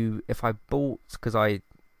 if I bought, because I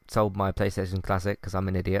sold my PlayStation Classic because I'm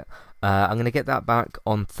an idiot. I'm going to get that back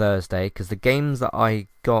on Thursday because the games that I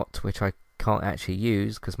got, which I can't actually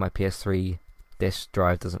use because my PS3 disk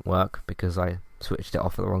drive doesn't work because I switched it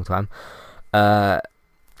off at the wrong time,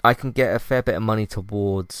 I can get a fair bit of money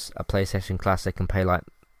towards a PlayStation Classic and pay like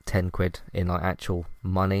 10 quid in like actual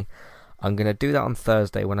money. I'm going to do that on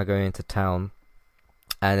Thursday when I go into town.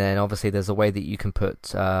 And then obviously there's a way that you can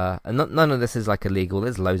put, and none of this is like illegal.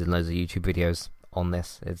 There's loads and loads of YouTube videos on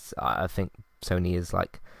this. I think Sony is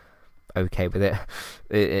like okay with it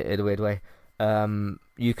in a weird way.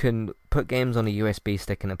 You can put games on a USB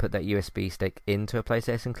stick and then put that USB stick into a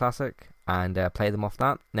PlayStation Classic and play them off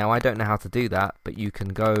that. Now I don't know how to do that, but you can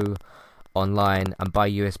go online and buy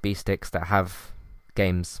USB sticks that have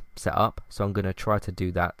games set up. So I'm going to try to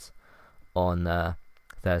do that on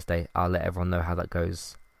Thursday. I'll let everyone know how that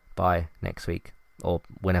goes by next week or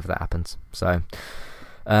whenever that happens. So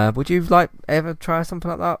would you like ever try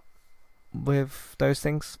something like that with those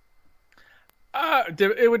things?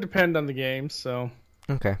 It would depend on the game. So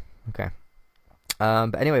okay.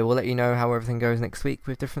 But anyway, we'll let you know how everything goes next week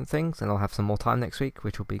with different things, and I'll have some more time next week,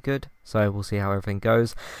 which will be good. So we'll see how everything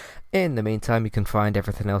goes. In the meantime, you can find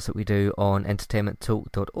everything else that we do on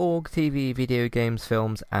entertainmenttalk.org, TV, video games,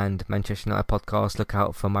 films, and Manchester United podcast. Look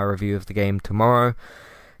out for my review of the game tomorrow.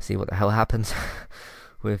 See what the hell happens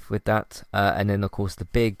with that. And then, of course, the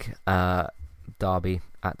big derby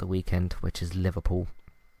at the weekend, which is Liverpool.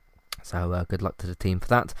 So good luck to the team for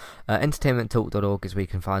that. Entertainmenttalk.org is where you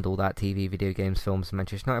can find all that TV, video games, films, and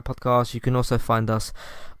Manchester United podcasts. You can also find us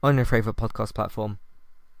on your favourite podcast platform.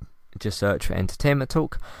 Just search for Entertainment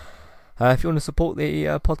Talk. If you want to support the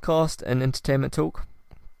podcast and Entertainment Talk,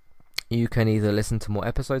 you can either listen to more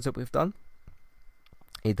episodes that we've done,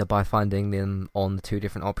 either by finding them on the two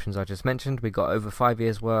different options I just mentioned. We've got over 5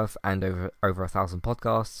 years worth and over 1,000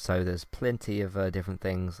 podcasts, so there's plenty of different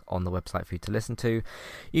things on the website for you to listen to.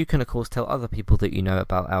 You can of course tell other people that you know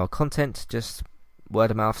about our content, just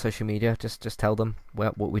word of mouth, social media, just tell them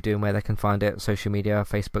what we do and where they can find it. Social media,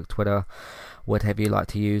 Facebook, Twitter, whatever you like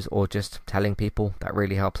to use, or just telling people, that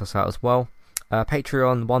really helps us out as well.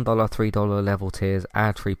 Patreon, $1, $3 level tiers,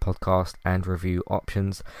 ad-free podcast and review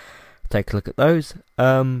options. Take a look at those.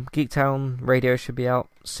 Geektown Radio should be out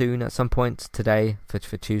soon at some point today for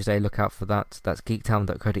Tuesday. Look out for that. That's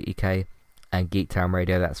geektown.co.uk and Geektown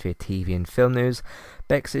Radio. That's for your TV and film news.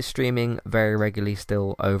 Bex is streaming very regularly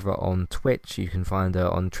still over on Twitch. You can find her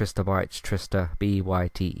on Trista Bytes, Trista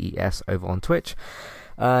Bytes over on Twitch.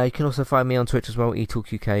 You can also find me on Twitch as well,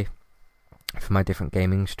 eTalkUK, for my different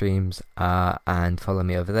gaming streams, and follow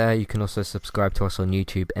me over there. You can also subscribe to us on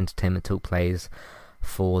YouTube, Entertainment Talk Plays,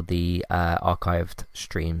 for the archived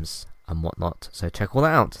streams and whatnot. So check all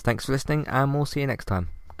that out. Thanks for listening, and we'll see you next time.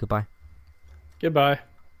 Goodbye. Goodbye.